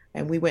lady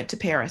and we went to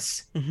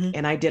Paris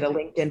and I did a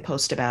LinkedIn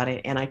post about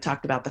it. And I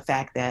talked about the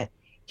fact that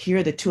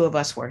here the two of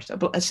us were,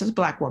 it's just a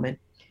Black woman.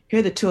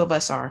 Here the two of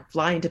us are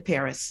flying to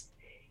Paris,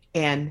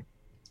 and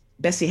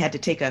Bessie had to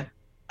take a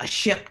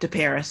ship to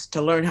Paris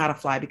to learn how to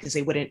fly because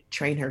they wouldn't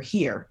train her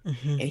here.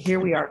 And here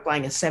we are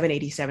flying a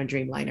 787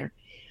 Dreamliner.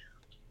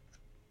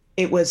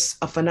 It was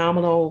a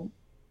phenomenal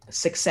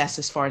success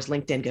as far as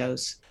LinkedIn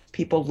goes.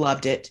 People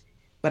loved it,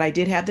 but I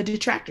did have the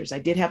detractors. I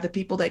did have the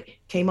people that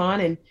came on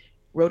and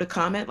wrote a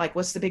comment like,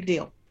 what's the big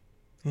deal?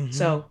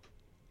 So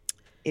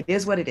it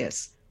is what it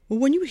is. Well,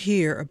 when you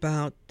hear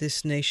about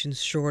this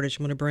nation's shortage,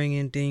 I'm going to bring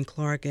in Dean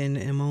Clark in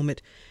a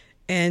moment,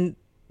 and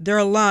there are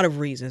a lot of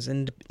reasons.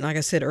 And like I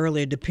said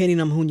earlier, depending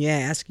on whom you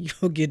ask,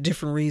 you'll get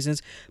different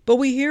reasons. But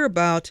we hear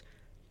about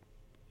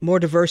more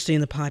diversity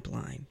in the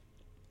pipeline.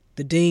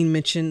 The dean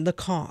mentioned the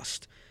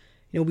cost.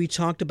 We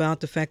talked about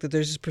the fact that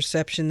there's this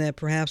perception that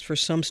perhaps for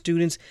some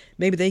students,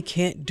 maybe they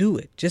can't do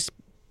it just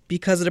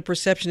because of the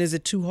perception, is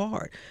it too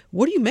hard?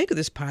 What do you make of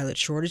this pilot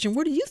shortage, and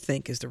what do you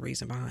think is the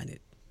reason behind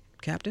it,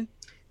 Captain?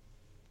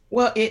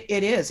 Well, it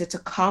is. It's a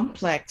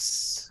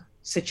complex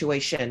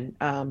situation.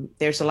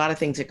 There's a lot of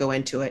things that go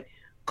into it.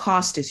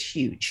 Cost is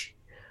huge.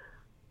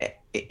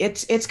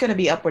 It's going to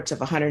be upwards of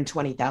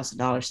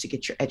 $120,000 to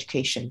get your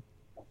education,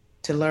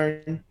 to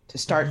learn, to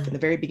start from the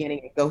very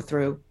beginning and go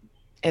through,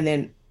 and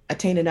then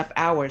attain enough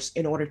hours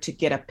in order to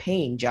get a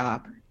paying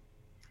job.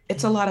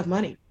 It's a lot of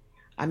money.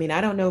 I mean,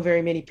 I don't know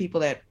very many people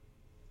that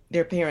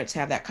their parents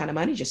have that kind of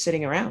money just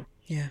sitting around.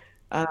 Yeah.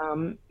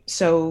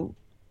 So,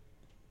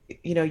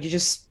 you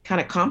just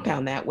kind of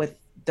compound that with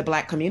the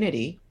Black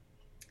community.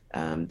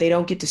 They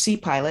don't get to see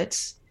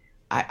pilots.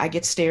 I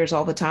get stares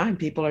all the time.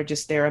 People are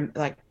just there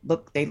like,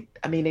 look, they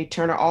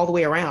turn all the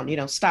way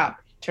around, stop,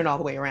 turn all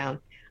the way around.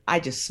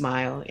 I just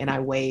smile and I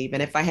wave.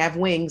 And if I have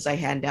wings, I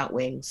hand out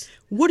wings.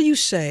 What do you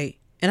say?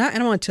 And I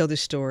don't want to tell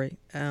this story.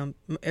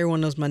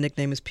 Everyone knows my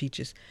nickname is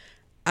Peaches.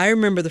 I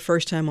remember the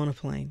first time on a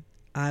plane.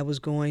 I was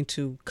going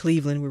to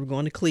Cleveland. We were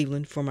going to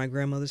Cleveland for my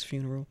grandmother's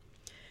funeral.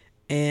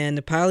 and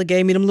the pilot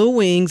gave me them little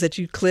wings that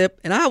you clip,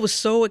 and I was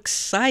so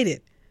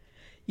excited.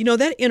 You know,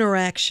 that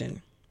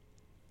interaction,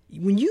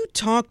 when you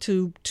talk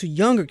to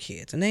younger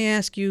kids and they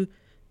ask you,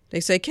 they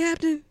say,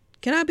 Captain,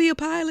 can I be a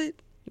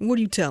pilot? What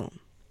do you tell them?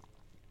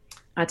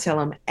 I tell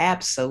them,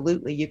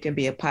 absolutely, you can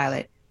be a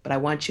pilot, but I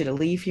want you to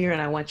leave here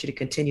and I want you to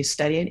continue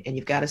studying, and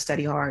you've got to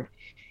study hard.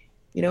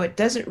 You know, it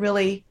doesn't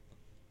really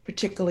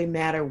particularly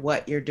matter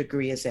what your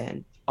degree is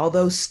in.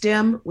 Although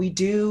STEM, we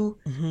do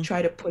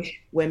try to push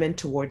women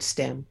towards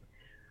STEM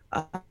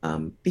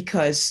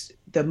because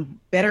the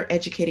better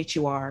educated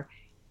you are,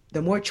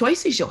 the more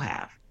choices you'll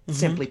have,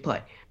 simply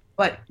put.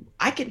 But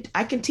I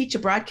can teach a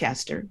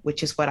broadcaster,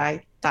 which is what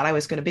I thought I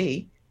was going to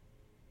be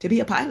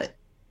a pilot.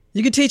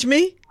 You can teach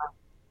me?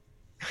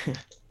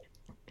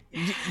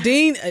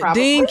 Dean,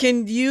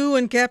 can you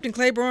and Captain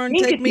Claiborne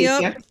take me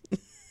up?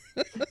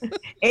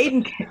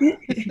 Aiden,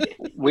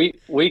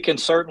 we can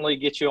certainly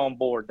get you on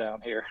board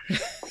down here.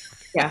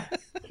 Yeah.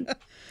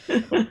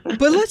 But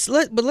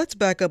let's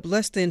back up.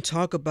 Let's then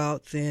talk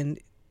about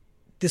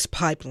this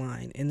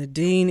pipeline and the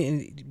dean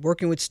and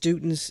working with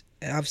students,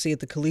 obviously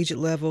at the collegiate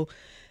level.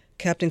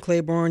 Captain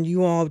Claiborne,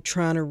 you all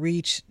trying to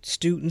reach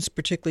students,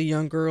 particularly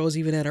young girls,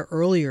 even at an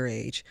earlier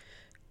age.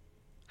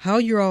 How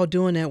you're all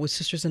doing that with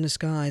Sisters in the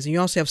Skies, and you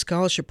also have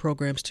scholarship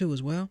programs too,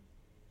 as well.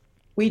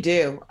 We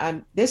do.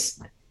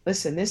 Listen,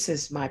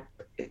 Sisters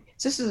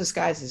in the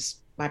Skies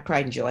is my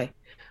pride and joy.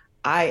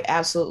 I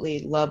absolutely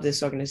love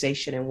this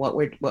organization and what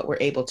we're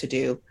able to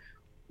do.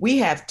 We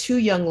have two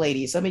young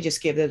ladies. Let me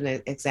just give them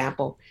an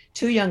example.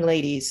 Two young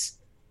ladies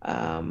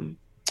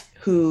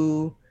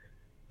who,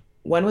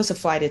 one was a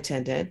flight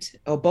attendant,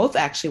 or both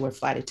actually were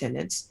flight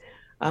attendants,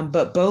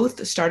 but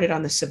both started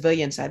on the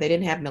civilian side. They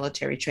didn't have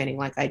military training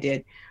like I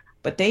did,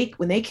 but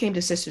when they came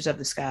to Sisters of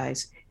the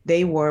Skies,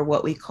 they were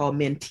what we call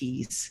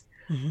mentees.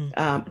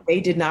 They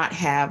did not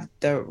have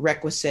the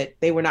requisite,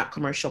 they were not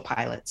commercial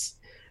pilots.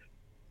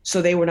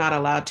 So they were not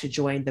allowed to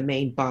join the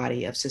main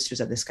body of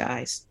Sisters of the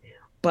Skies.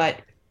 But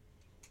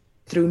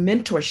through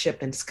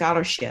mentorship and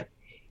scholarship,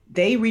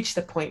 they reached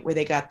the point where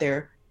they got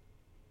their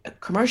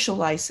commercial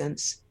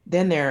license,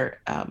 then their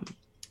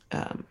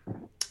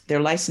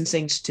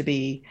licensings to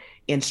be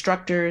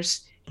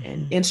instructors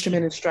and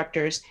instrument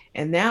instructors.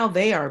 And now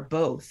they are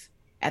both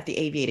at the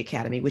Aviate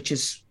Academy, which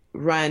is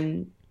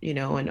run,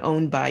 and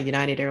owned by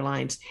United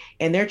Airlines.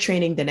 And they're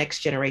training the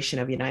next generation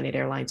of United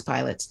Airlines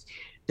pilots.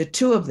 The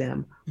two of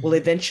them will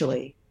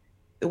eventually,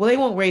 they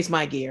won't raise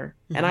my gear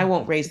and I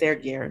won't raise their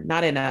gear,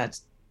 not in a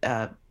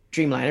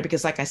Dreamliner,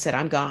 because like I said,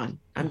 I'm gone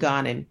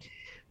in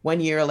 1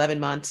 year, 11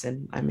 months.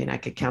 And I mean, I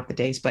could count the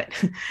days, but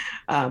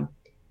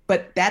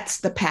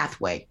that's the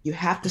pathway. You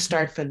have to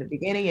start from the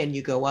beginning and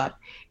you go up.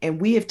 And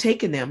we have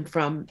taken them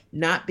from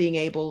not being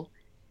able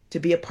to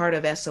be a part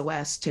of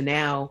SOS to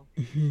now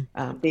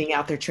being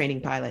out there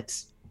training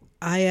pilots.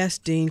 I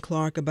asked Dean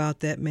Clark about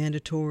that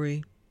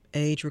mandatory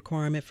age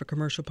requirement for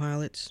commercial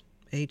pilots,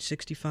 age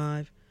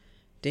 65.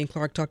 Dean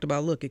Clark talked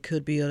about, look, it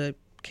could be a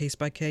case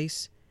by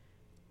case.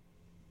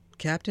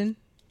 Captain,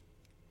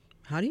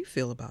 how do you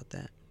feel about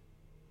that?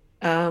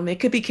 It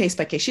could be case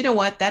by case. You know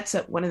what? That's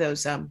one of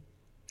those,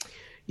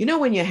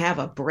 when you have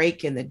a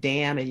break in the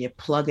dam and you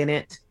plug in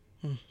it,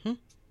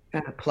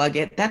 plug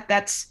it,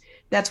 that's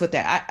what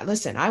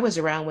listen, I was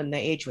around when the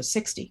age was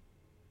 60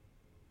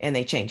 and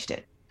they changed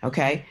it.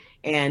 Okay.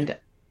 And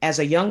as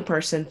a young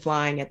person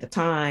flying at the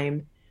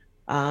time,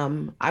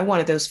 I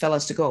wanted those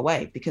fellows to go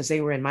away because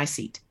they were in my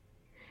seat.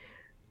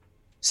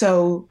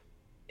 So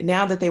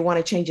now that they want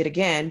to change it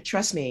again,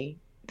 trust me,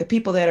 the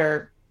people that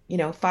are,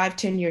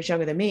 5-10 years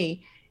younger than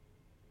me,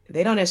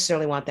 they don't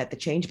necessarily want that to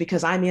change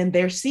because I'm in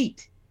their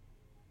seat.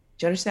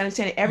 Do you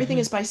understand? Everything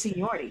is by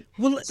seniority.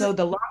 So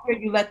the longer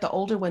you let the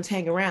older ones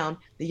hang around,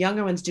 the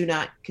younger ones do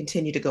not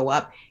continue to go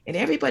up. And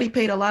everybody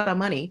paid a lot of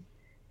money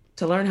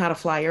to learn how to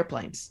fly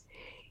airplanes.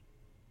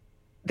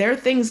 There are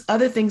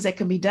other things that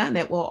can be done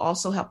that will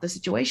also help the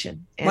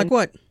situation. And like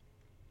what?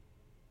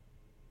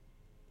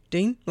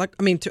 Dean?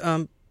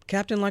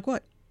 Captain, like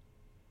what?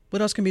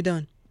 What else can be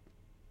done?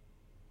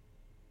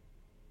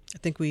 I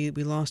think we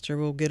lost her.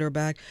 We'll get her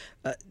back.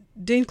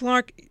 Dean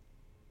Clark,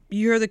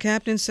 you heard the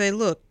captain say,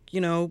 look,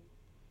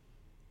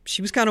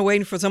 she was kind of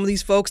waiting for some of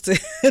these folks to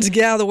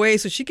get out of the way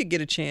so she could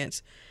get a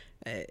chance.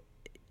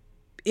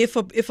 If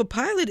a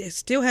pilot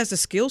still has the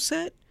skill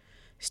set,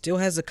 still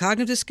has the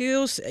cognitive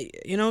skills,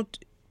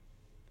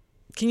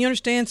 can you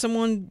understand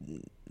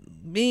someone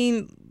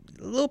being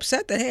a little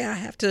upset that, hey, I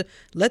have to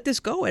let this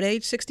go at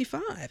age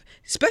 65,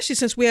 especially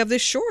since we have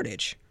this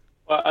shortage?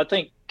 Well, I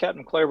think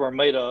Captain Claiborne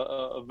made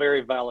a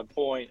very valid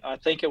point. I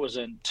think it was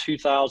in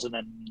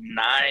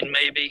 2009,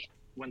 maybe,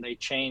 when they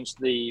changed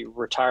the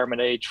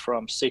retirement age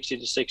from 60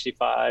 to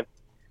 65.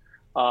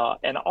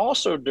 And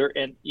also,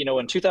 in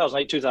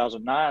 2008,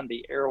 2009,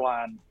 the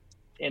airline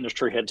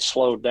industry had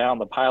slowed down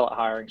the pilot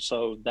hiring.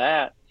 So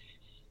that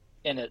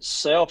in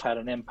itself had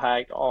an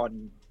impact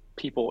on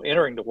people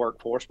entering the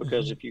workforce,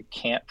 because if you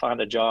can't find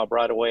a job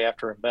right away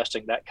after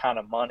investing that kind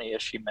of money,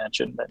 as she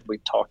mentioned, that we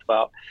talked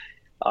about,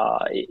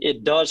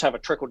 it does have a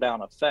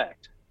trickle-down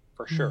effect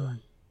for sure.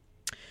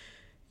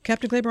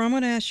 Captain Claiborne, I'm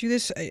going to ask you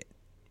this.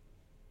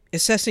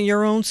 Assessing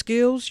your own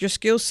skills, your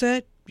skill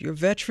set, you're a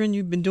veteran,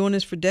 you've been doing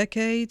this for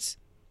decades.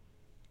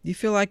 You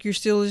feel like you're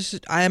still,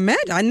 I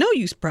know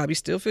you probably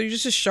still feel you're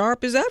just as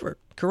sharp as ever,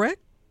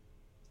 correct?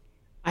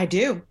 I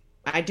do.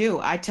 I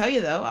tell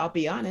you, though, I'll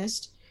be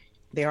honest.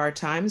 There are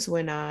times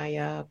when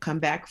I come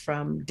back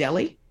from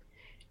Delhi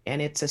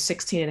and it's a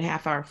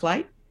 16-and-a-half-hour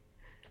flight.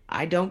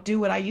 I don't do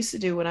what I used to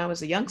do when I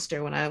was a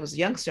youngster. When I was a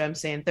youngster, I'm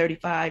saying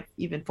 35,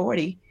 even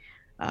 40,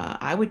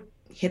 I would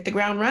hit the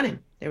ground running.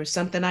 There was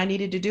something I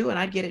needed to do and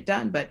I'd get it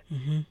done. But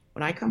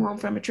when I come home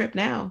from a trip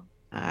now,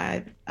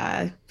 I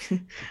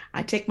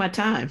take my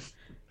time.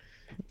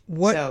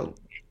 What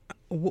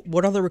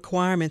are the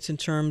requirements in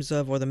terms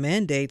of, or the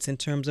mandates in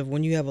terms of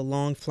when you have a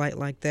long flight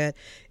like that?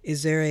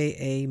 Is there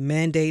a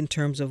mandate in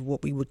terms of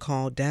what we would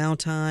call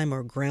downtime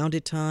or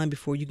grounded time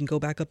before you can go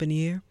back up in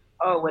the air?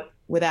 Oh,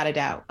 without a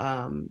doubt.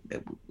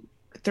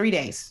 3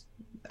 days.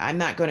 I'm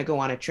not going to go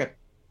on a trip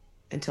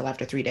until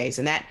after 3 days.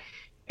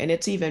 And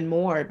it's even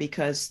more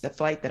because the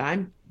flight that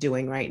I'm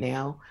doing right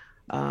now,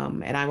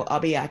 and I'll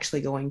be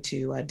actually going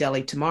to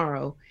Delhi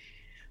tomorrow.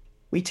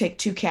 We take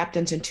 2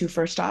 captains and 2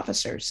 first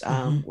officers.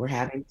 We're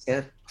having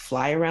to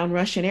fly around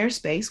Russian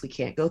airspace. We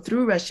can't go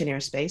through Russian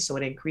airspace, so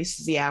it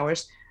increases the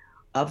hours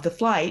of the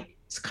flight.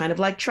 It's kind of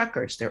like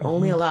truckers. They're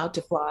only allowed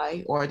to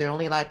fly, or they're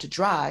only allowed to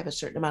drive a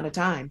certain amount of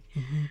time.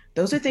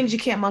 Those are things you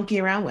can't monkey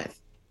around with.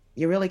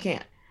 You really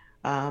can't.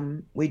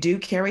 We do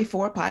carry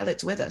 4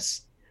 pilots with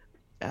us,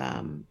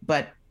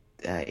 but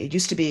it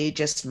used to be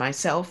just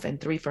myself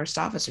and 3 first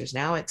officers.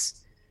 Now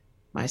it's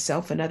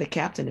myself, another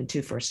captain, and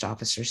 2 first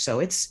officers. So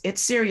it's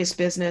serious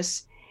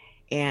business.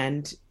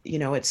 And,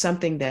 it's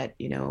something that,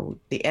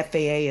 the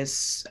FAA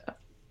is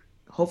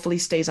hopefully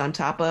stays on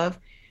top of.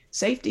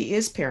 Safety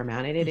is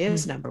paramount, and it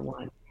is number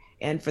one.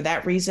 And for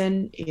that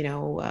reason, they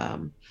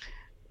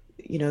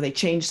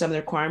changed some of the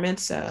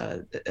requirements.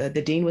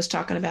 The dean was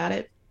talking about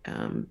it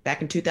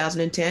back in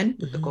 2010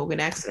 with the Colgan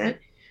accident.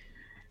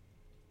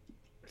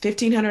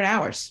 1,500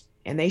 hours.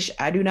 And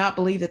I do not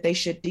believe that they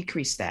should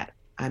decrease that.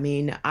 I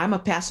mean, I'm a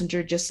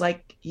passenger just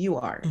like you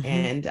are.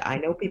 And I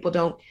know people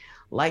don't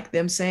like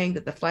them saying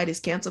that the flight is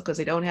canceled because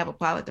they don't have a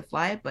pilot to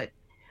fly it, but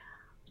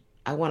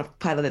I want a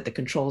pilot at the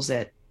controls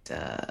that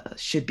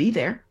should be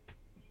there,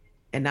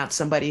 and not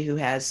somebody who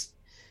has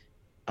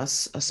a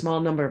small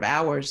number of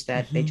hours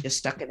that they just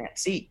stuck in that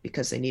seat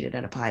because they needed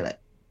a pilot.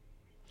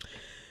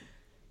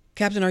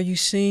 Captain, are you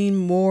seeing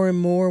more and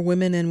more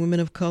women and women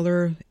of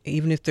color,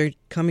 even if they're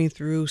coming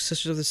through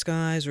Sisters of the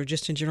Skies or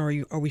just in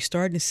general? Are we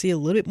starting to see a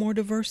little bit more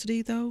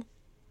diversity, though,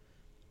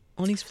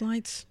 on these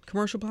flights,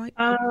 commercial flights?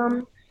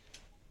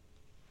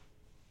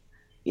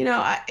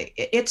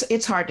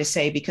 It's hard to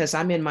say because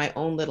I'm in my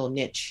own little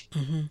niche.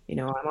 I'm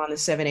on the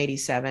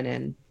 787,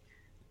 and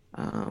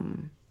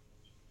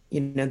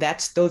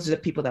those are the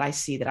people that I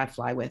see that I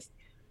fly with.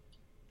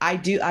 I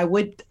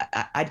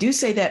do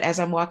say that as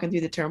I'm walking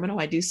through the terminal,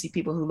 I do see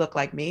people who look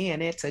like me,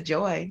 and it's a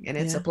joy and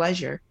it's a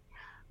pleasure.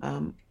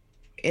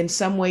 In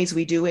some ways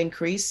we do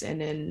increase, and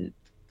then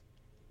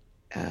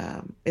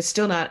it's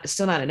still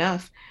not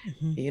enough.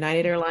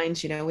 United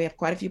Airlines, we have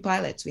quite a few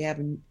pilots. We have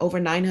over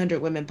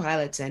 900 women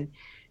pilots, and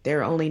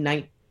there are only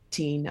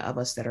 19 of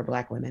us that are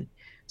Black women.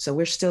 So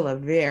we're still a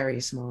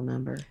very small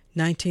number.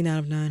 19 out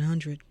of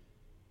 900.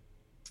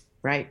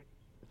 Right.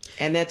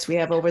 And we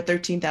have over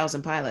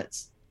 13,000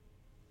 pilots.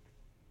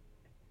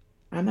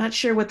 I'm not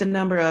sure what the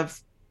number of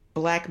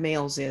Black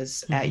males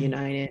is at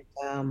United,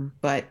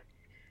 but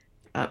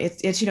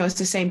it's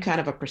the same kind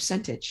of a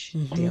percentage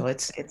deal.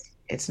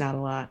 It's not a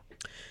lot.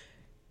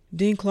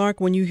 Dean Clark,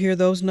 when you hear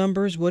those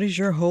numbers, what is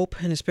your hope,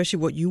 and especially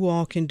what you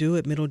all can do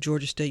at Middle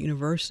Georgia State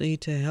University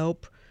to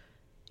help,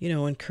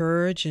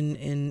 encourage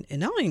and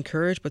not only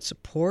encourage but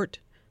support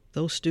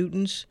those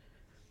students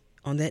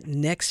on that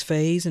next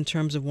phase in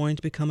terms of wanting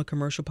to become a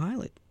commercial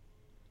pilot?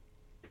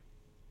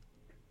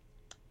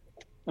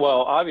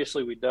 Well,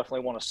 obviously, we definitely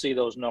want to see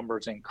those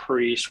numbers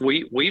increase.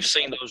 We've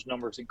seen those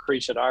numbers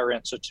increase at our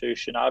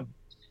institution.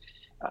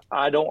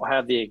 I don't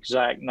have the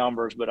exact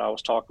numbers, but I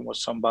was talking with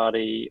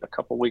somebody a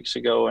couple of weeks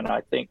ago, and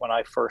I think when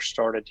I first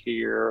started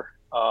here,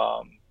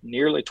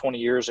 nearly 20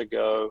 years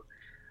ago,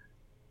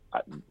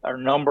 our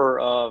number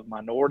of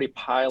minority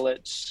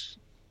pilots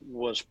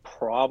was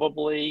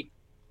probably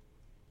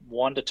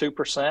 1% to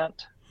 2%,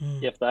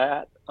 if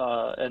that,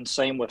 and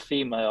same with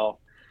female.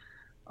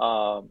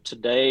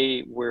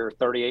 Today, we're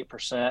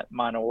 38%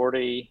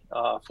 minority,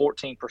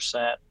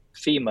 14%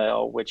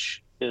 female,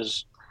 which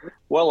is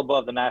well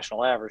above the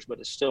national average, but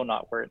it's still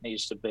not where it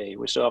needs to be.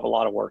 We still have a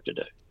lot of work to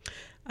do.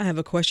 I have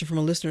a question from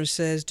a listener who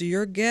says, do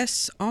your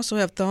guests also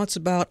have thoughts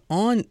about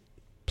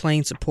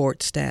on-plane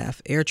support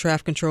staff, air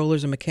traffic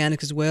controllers and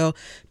mechanics as well,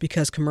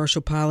 because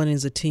commercial piloting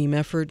is a team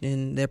effort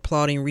and they're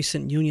applauding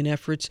recent union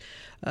efforts?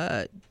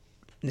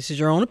 This is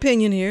your own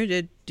opinion here.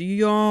 Do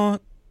you all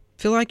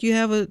feel like you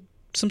have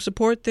some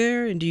support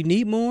there, and do you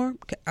need more?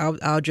 I'll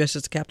address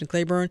this to Captain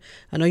Claiborne.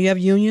 I know you have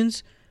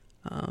unions,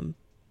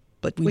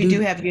 but we do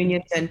have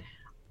unions, and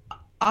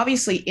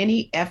obviously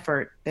any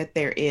effort that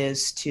there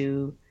is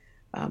to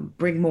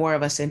bring more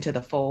of us into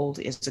the fold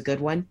is a good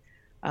one.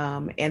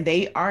 And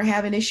they are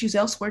having issues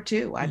elsewhere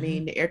too. I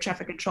mean, air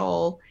traffic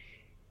control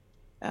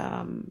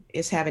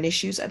is having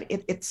issues. I mean,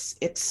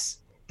 it's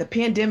the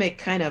pandemic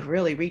kind of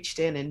really reached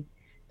in, and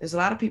there's a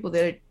lot of people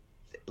that are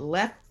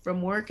left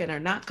from work and are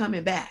not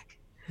coming back.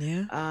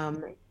 Yeah.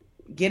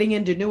 Getting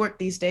into Newark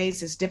these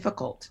days is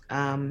difficult.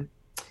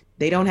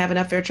 They don't have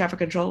enough air traffic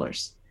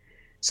controllers.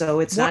 So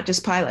it's not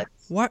just pilots.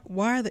 Why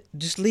are they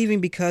just leaving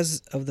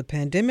because of the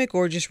pandemic,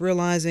 or just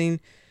realizing?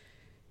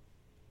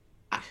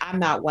 I'm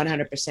not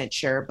 100%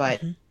 sure,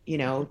 but you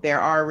know, there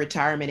are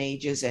retirement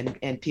ages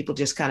and people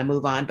just kind of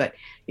move on. But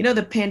you know,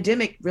 the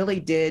pandemic really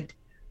did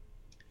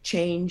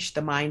change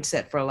the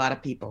mindset for a lot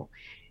of people.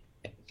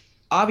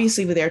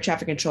 Obviously, with air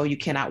traffic control, you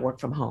cannot work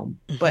from home.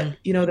 But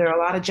you know, there are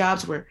a lot of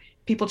jobs where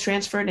people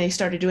transferred and they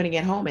started doing it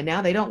at home, and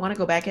now they don't want to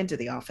go back into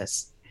the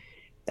office.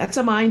 That's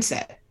a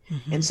mindset.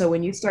 And so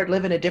when you start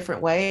living a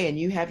different way and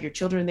you have your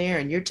children there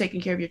and you're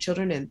taking care of your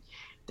children and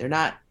they're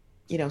not,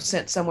 you know,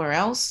 sent somewhere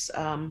else,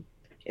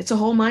 it's a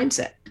whole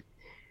mindset.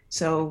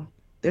 So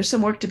there's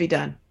some work to be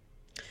done.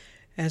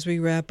 As we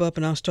wrap up,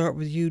 and I'll start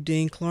with you,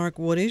 Dean Clark,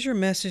 what is your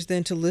message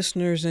then to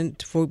listeners and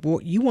for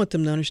what you want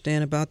them to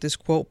understand about this,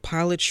 quote,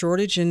 pilot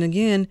shortage? And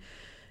again,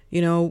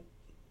 you know,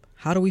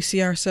 how does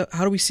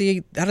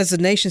the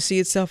nation see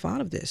itself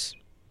out of this?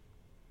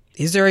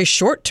 Is there a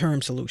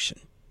short-term solution?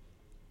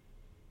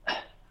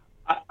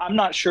 I'm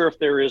not sure if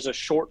there is a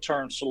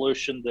short-term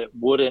solution that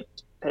wouldn't,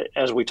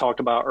 as we talked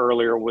about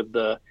earlier with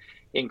the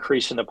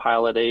increase in the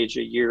pilot age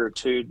a year or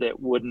two, that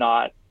would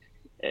not,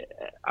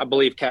 I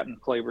believe Captain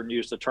Claiborne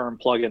used the term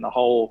plug in the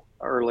hole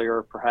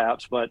earlier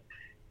perhaps, but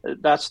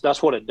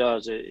that's what it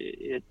does.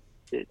 It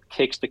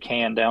kicks the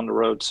can down the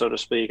road, so to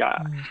speak.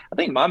 I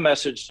think my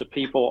message to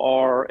people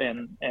are,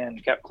 and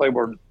Captain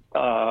Claiborne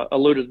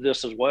alluded to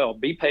this as well,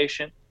 be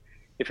patient.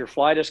 If your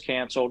flight is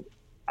canceled,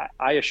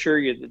 I assure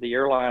you that the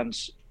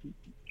airlines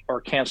are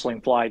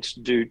canceling flights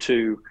due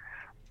to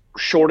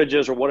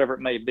shortages or whatever it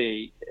may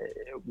be.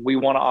 We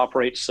want to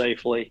operate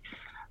safely.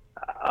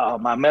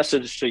 My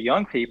message to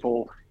young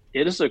people,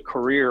 it is a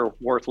career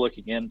worth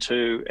looking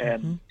into,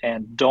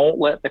 and don't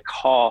let the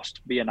cost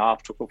be an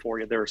obstacle for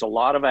you. There's a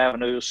lot of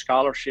avenues,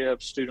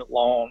 scholarships, student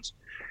loans,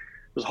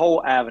 there's a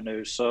whole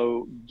avenue.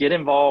 So get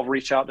involved,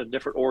 reach out to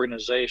different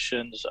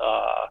organizations,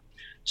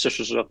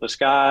 Sisters of the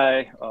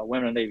Sky,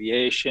 Women in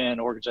Aviation,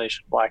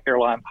 Organization of Black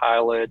Airline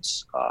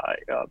Pilots,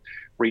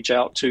 reach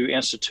out to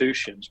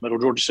institutions, Middle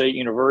Georgia State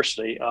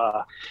University.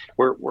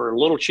 We're a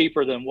little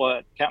cheaper than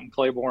what Captain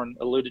Claiborne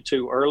alluded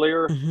to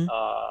earlier.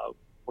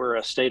 We're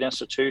a state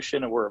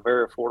institution and we're a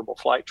very affordable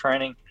flight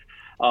training,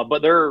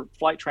 but there are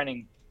flight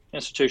training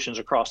institutions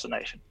across the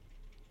nation.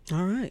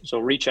 All right. So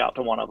reach out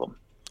to one of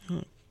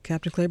them.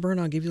 Captain Claiborne,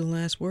 I'll give you the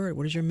last word.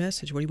 What is your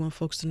message? What do you want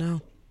folks to know?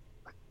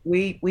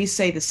 We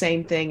say the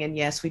same thing. And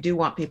yes, we do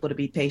want people to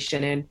be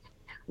patient and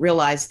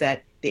realize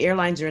that the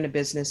airlines are in a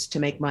business to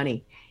make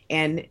money.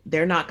 And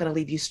they're not going to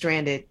leave you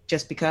stranded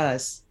just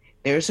because.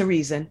 There's a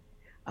reason,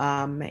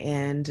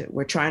 and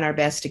we're trying our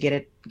best to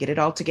get it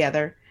all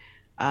together.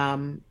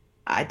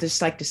 I'd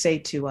just like to say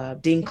to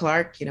Dean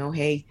Clark, you know,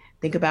 hey,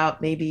 think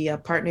about maybe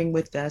partnering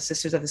with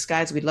Sisters of the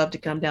Skies. We'd love to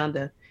come down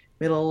to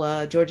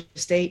Middle Georgia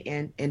State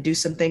and do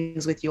some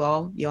things with you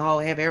all. You all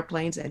have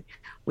airplanes, and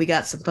we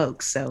got some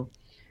folks. So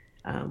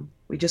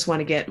we just want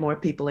to get more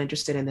people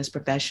interested in this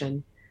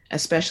profession,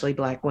 especially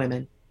Black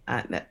women.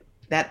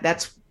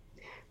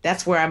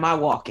 That's where my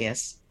walk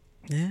is.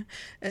 Yeah.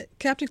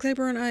 Captain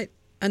Claiborne,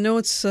 I know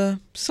it's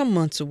some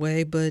months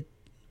away, but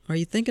are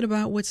you thinking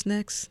about what's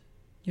next,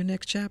 your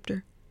next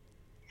chapter?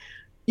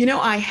 You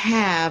know, I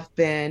have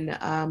been.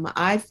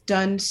 I've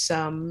done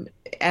some,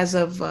 as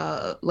of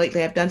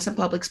lately, I've done some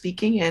public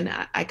speaking, and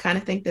I kind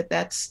of think that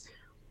that's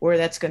where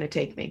that's going to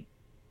take me.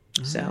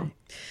 All so. Right.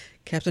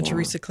 Captain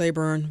Teresa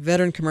Claiborne,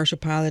 veteran commercial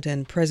pilot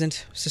and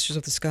president, Sisters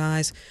of the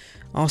Skies.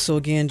 Also,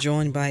 again,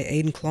 joined by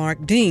Aiden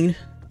Clark, Dean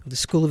of the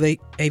School of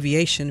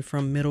Aviation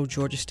from Middle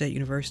Georgia State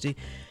University.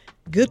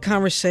 Good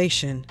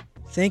conversation.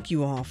 Thank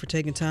you all for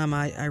taking time.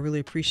 I really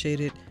appreciate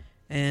it.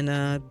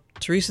 And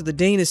Teresa, the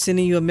Dean, is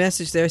sending you a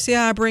message there. See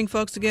how I bring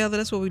folks together?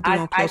 That's what we do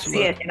on Closer Look.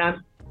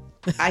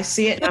 I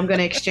see it, and I'm going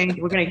to exchange.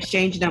 We're going to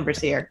exchange numbers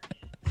here.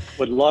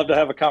 Would love to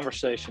have a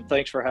conversation.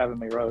 Thanks for having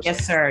me, Rose.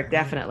 Yes, sir.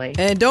 Definitely.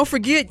 And don't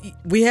forget,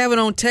 we have it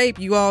on tape.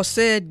 You all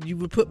said you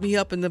would put me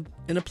up in the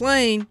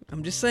plane.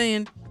 I'm just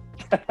saying.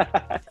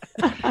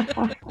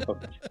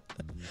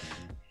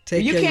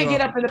 You can't get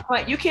up in the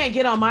plane. You can't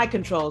get on my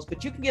controls,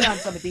 but you can get on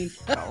some of these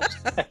controls.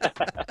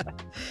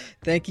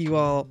 Thank you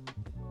all.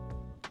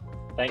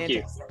 Thank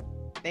you.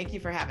 Thank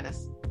you for having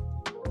us.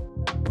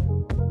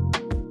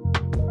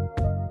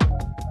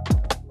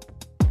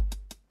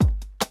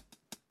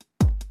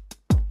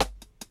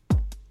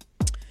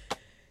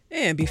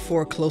 And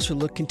before a Closer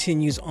Look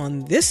continues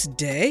on this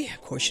day,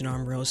 of course, you know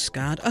I'm Rose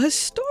Scott, a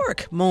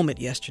historic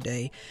moment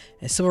yesterday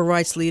as civil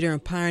rights leader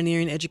and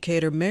pioneering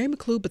educator Mary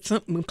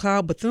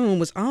McLeod Bethune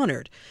was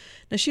honored.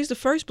 Now, she's the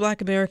first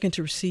Black American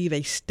to receive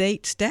a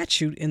state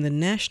statue in the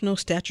National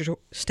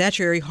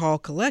Statuary Hall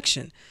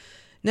collection.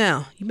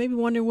 Now, you may be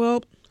wondering,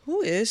 well,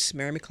 who is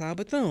Mary McLeod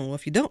Bethune? Well,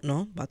 if you don't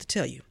know, I'm about to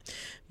tell you.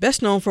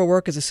 Best known for her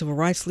work as a civil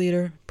rights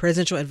leader,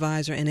 presidential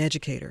advisor, and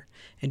educator.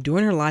 And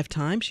during her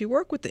lifetime, she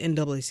worked with the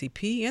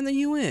NAACP and the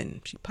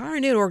UN. She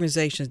pioneered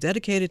organizations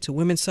dedicated to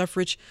women's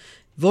suffrage,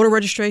 voter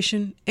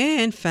registration,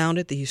 and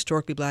founded the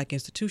historically black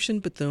institution,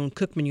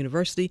 Bethune-Cookman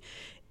University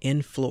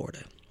in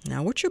Florida.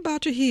 Now, what you're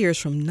about to hear is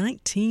from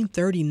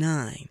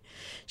 1939.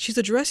 She's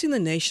addressing the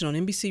nation on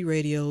NBC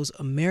Radio's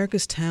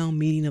America's Town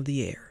Meeting of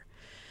the Air.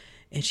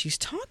 And she's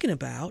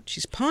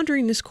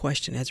pondering this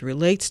question as it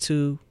relates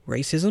to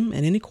racism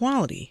and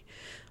inequality.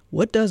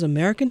 What does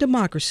American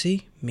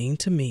democracy mean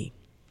to me?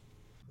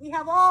 We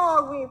have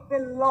always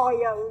been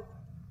loyal,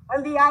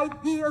 and the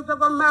ideals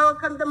of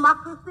American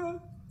democracy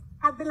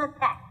have been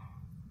attacked.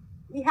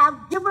 We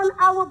have given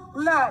our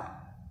blood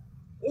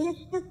in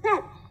its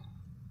defense,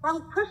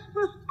 from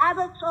Crispus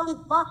Attucks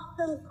on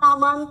Boston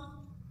Commons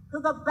to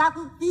the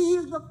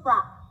battlefields of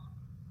France.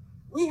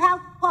 We have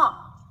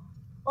fought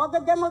for the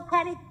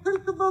democratic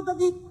principles of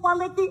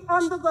equality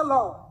under the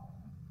law,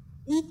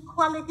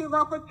 equality of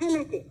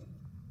opportunity,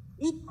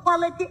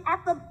 equality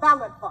at the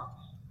ballot box,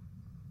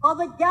 for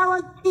the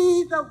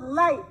guarantees of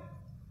life,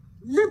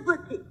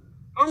 liberty,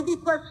 and the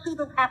pursuit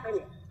of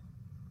happiness.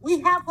 We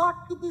have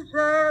fought to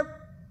preserve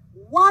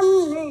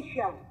one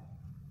nation,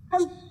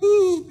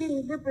 conceived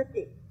in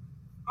liberty,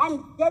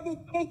 and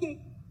dedicated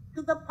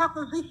to the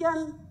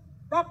proposition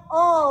that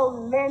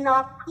all men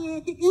are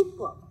created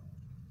equal.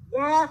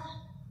 Yes,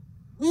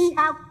 we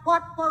have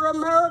fought for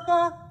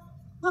America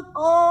with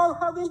all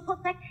her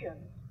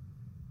imperfections,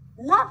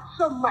 not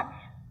so much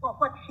for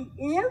what she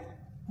is,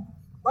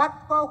 but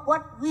for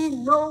what we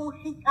know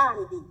she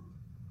can be.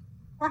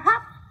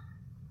 Perhaps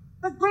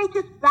the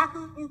greatest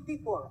battle is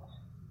before us,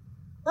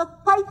 the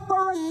fight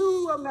for a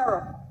new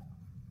America,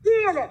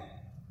 fearless,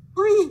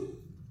 free,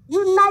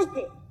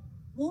 united,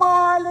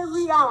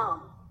 morally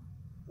rearmed,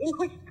 in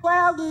which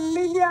 12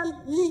 million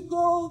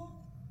Negroes,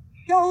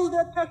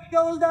 shoulder to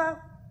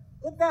shoulder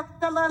with their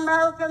fellow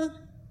Americans,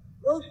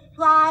 will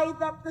strive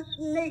that this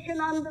nation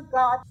under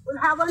God will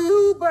have a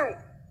new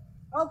birth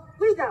of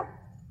freedom,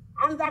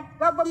 and that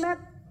government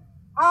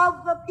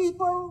of the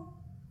people,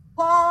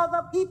 for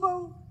the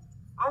people,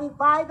 and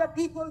by the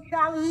people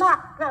shall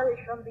not perish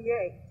from the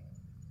earth.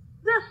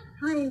 This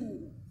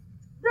dream,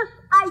 this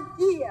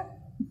idea,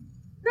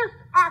 this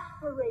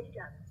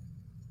aspiration,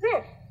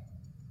 this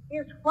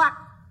is what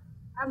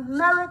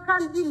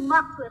American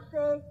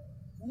democracy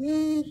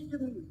means to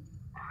me.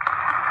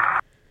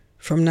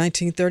 From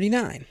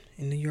 1939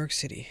 in New York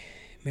City,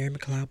 Mary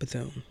McLeod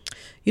Bethune.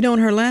 You know, in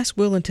her last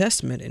will and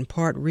testament, in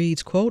part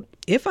reads, quote,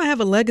 "If I have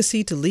a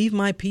legacy to leave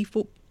my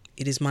people,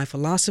 it is my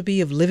philosophy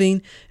of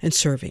living and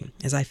serving.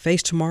 As I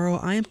face tomorrow,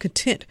 I am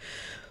content,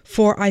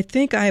 for I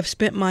think I have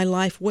spent my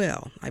life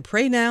well. I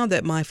pray now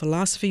that my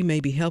philosophy may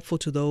be helpful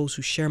to those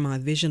who share my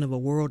vision of a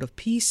world of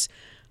peace,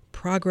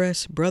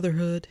 progress,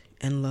 brotherhood,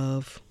 and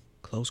love,"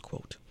 close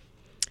quote.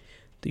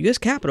 The U.S.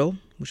 Capitol,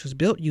 which was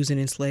built using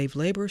enslaved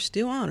labor,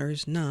 still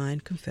honors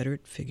 9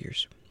 Confederate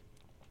figures.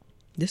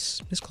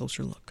 This is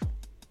Closer Look.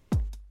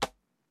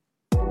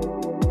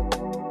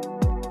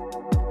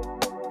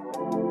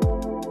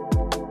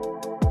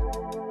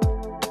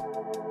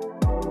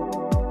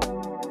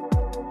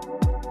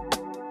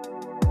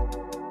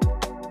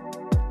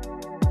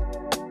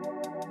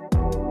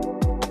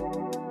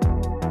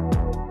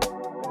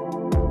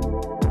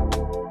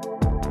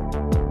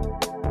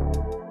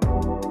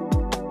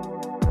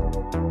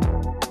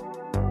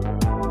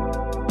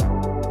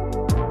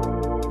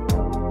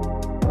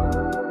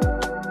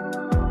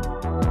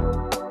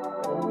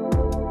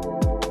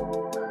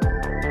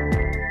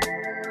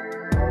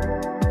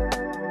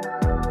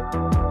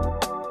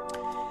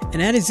 And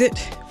that is it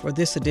for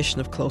this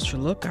edition of Closer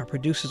Look. Our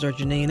producers are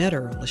Janae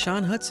Etter,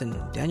 LaShawn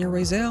Hudson, Daniel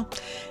Razel,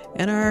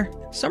 and our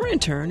summer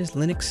intern is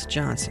Lennox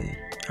Johnson.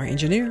 Our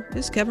engineer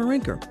is Kevin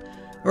Rinker.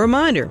 A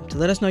reminder to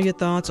let us know your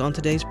thoughts on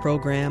today's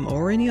program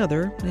or any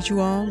other, as you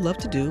all love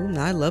to do, and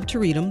I love to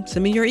read them.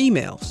 Send me your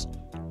emails,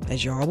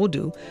 as you all will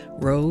do,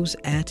 rose@wabe.org.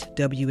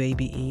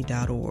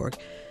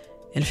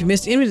 And if you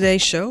missed any of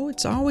today's show,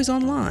 it's always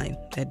online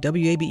at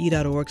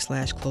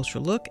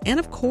wabe.org/closerlook. And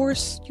of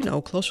course, you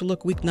know, Closer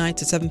Look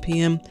weeknights at 7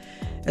 p.m.,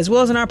 as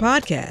well as in our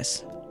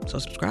podcasts. So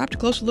subscribe to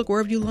Closer Look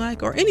wherever you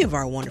like, or any of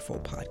our wonderful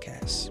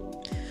podcasts.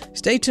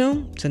 Stay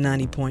tuned to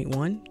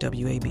 90.1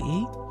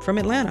 WABE. From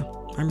Atlanta,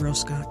 I'm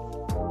Rose Scott.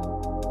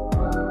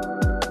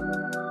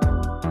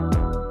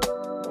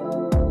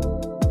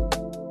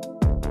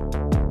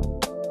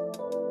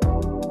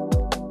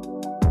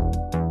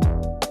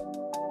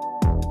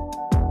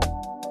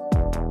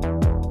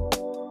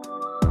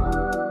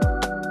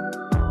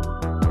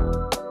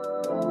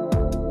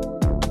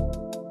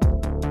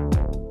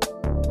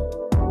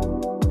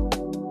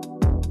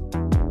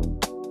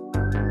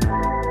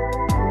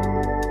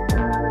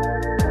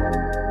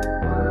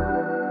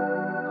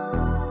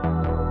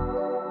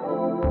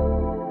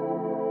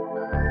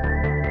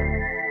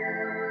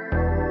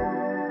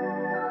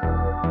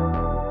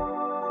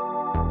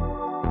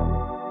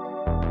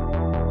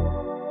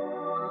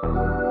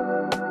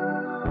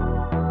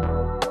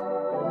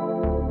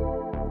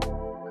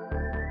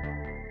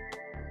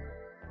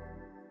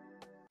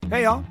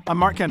 Hey, y'all. I'm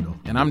Mark Kendall.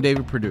 And I'm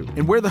David Perdue.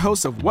 And we're the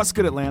hosts of What's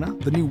Good Atlanta,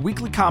 the new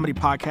weekly comedy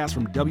podcast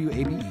from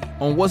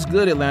WABE. On What's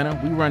Good Atlanta,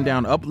 we run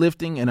down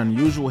uplifting and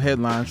unusual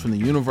headlines from the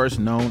universe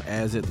known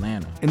as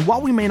Atlanta. And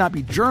while we may not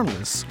be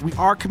journalists, we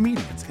are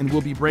comedians, and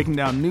we'll be breaking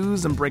down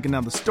news and breaking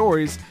down the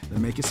stories that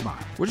make you smile.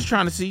 We're just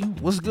trying to see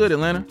what's good,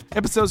 Atlanta.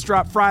 Episodes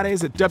drop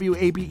Fridays at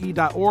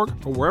WABE.org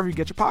or wherever you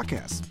get your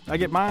podcasts. I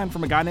get mine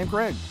from a guy named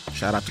Craig.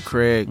 Shout out to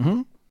Craig.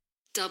 Mm-hmm.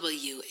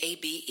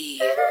 WABE.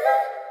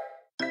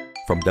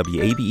 From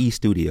WABE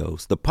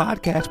Studios, the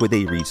podcast where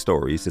they read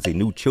stories is a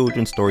new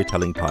children's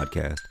storytelling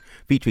podcast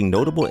featuring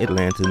notable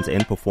Atlantans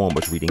and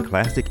performers reading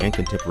classic and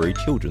contemporary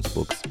children's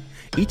books.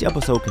 Each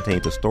episode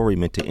contains a story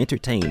meant to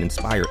entertain,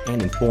 inspire,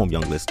 and inform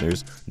young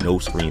listeners. No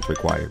screens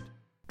required.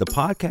 The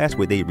podcast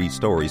where they read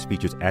stories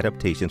features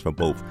adaptations from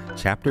both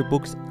chapter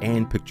books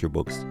and picture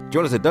books.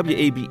 Join us at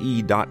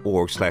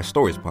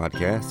WABE.org/stories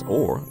podcast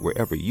or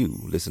wherever you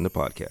listen to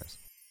podcasts.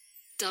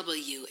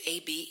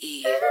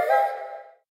 WABE.